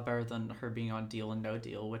 that's a lot better than her being on Deal and No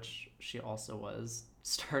Deal, which she also was,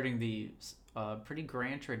 starting the pretty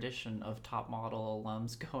grand tradition of top model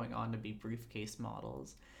alums going on to be briefcase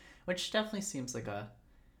models, which definitely seems like a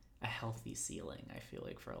healthy ceiling, I feel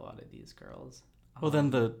like, for a lot of these girls. Well,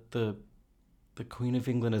 then the Queen of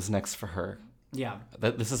England is next for her. Yeah.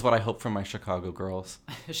 This is what I hope for my Chicago girls.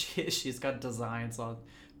 She's got designs on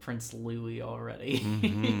Prince Louis already.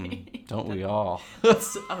 Mm-hmm. Don't we all?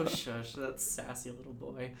 Oh, shush. That's sassy little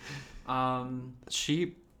boy. Was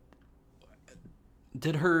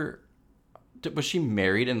she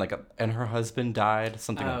married and her husband died?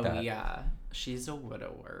 Something like that. Oh, yeah. She's a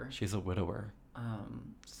widower.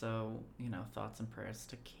 So, thoughts and prayers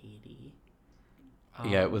to Katie.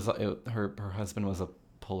 Yeah, her husband was a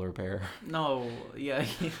polar bear. No, yeah,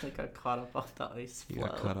 he like got caught up off the ice floe. He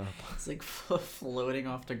got caught up. It's like floating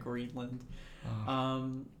off to Greenland.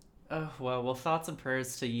 Well, thoughts and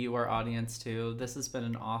prayers to you, our audience, too. This has been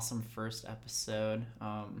an awesome first episode.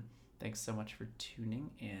 Thanks so much for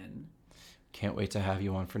tuning in. Can't wait to have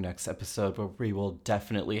you on for next episode, where we will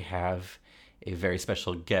definitely have a very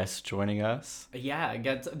special guest joining us. Yeah,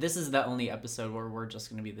 this is the only episode where we're just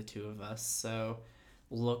going to be the two of us, so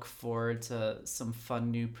look forward to some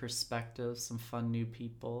fun new perspectives, some fun new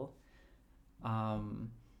people.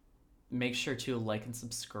 Make sure to like and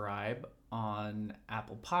subscribe on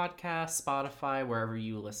Apple Podcasts, Spotify, wherever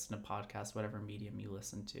you listen to podcasts, whatever medium you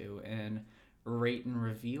listen to, and rate and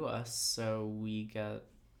review us so we get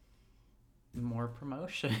more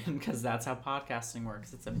promotion, because that's how podcasting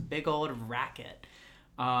works. It's a big old racket.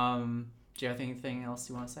 Do you have anything else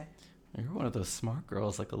you want to say? You're one of those smart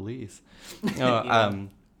girls like Elise. Yeah.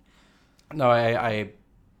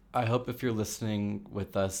 I hope if you're listening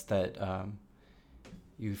with us that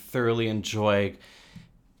you thoroughly enjoy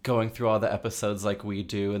going through all the episodes like we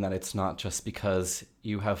do, and that it's not just because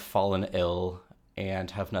you have fallen ill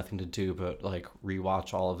and have nothing to do but like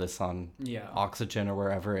rewatch all of this on Oxygen or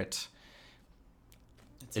wherever it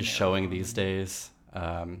is showing these days,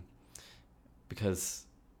 because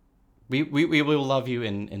we will love you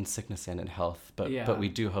in sickness and in health, but we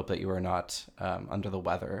do hope that you are not under the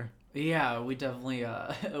weather. Yeah, we definitely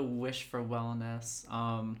wish for wellness.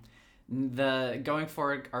 Going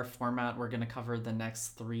forward, our format, we're going to cover the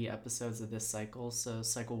next 3 episodes of this cycle. So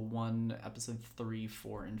cycle 1, episode 3,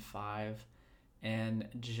 4, and 5. And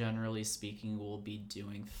generally speaking, we'll be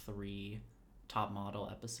doing 3 top model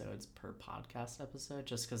episodes per podcast episode,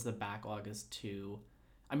 just because the backlog is too...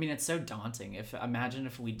 I mean, it's so daunting. Imagine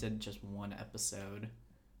if we did just 1 episode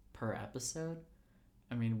per episode.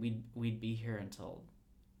 I mean, we'd be here until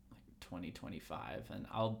 2025, and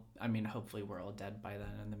hopefully we're all dead by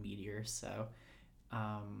then in the meteor. So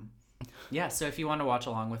so if you want to watch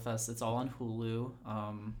along with us, it's all on Hulu.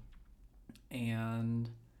 And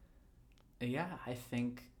yeah, I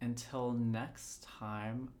think until next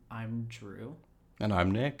time, I'm Drew. And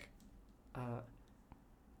I'm Nick.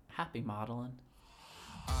 Happy modeling.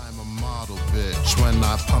 I'm a model bitch. When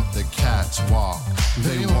I pump the cats walk,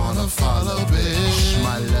 they wanna follow, bitch.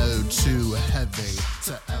 My load too heavy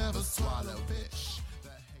to ever swallow, bitch.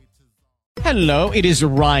 Hello, it is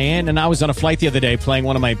Ryan, and I was on a flight the other day playing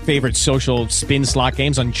one of my favorite social spin slot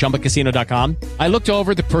games on ChumbaCasino.com. I looked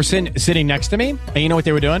over at the person sitting next to me, and you know what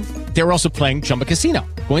they were doing? They were also playing Chumba Casino.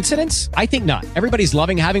 Coincidence? I think not. Everybody's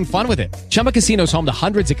loving having fun with it. Chumba Casino is home to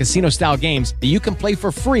hundreds of casino-style games that you can play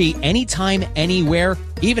for free anytime, anywhere,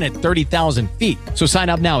 even at 30,000 feet. So sign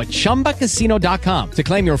up now at ChumbaCasino.com to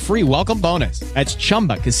claim your free welcome bonus. That's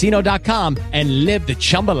ChumbaCasino.com and live the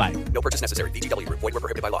Chumba life. No purchase necessary. VGW. Void where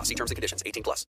prohibited by law. See terms and conditions. 18+.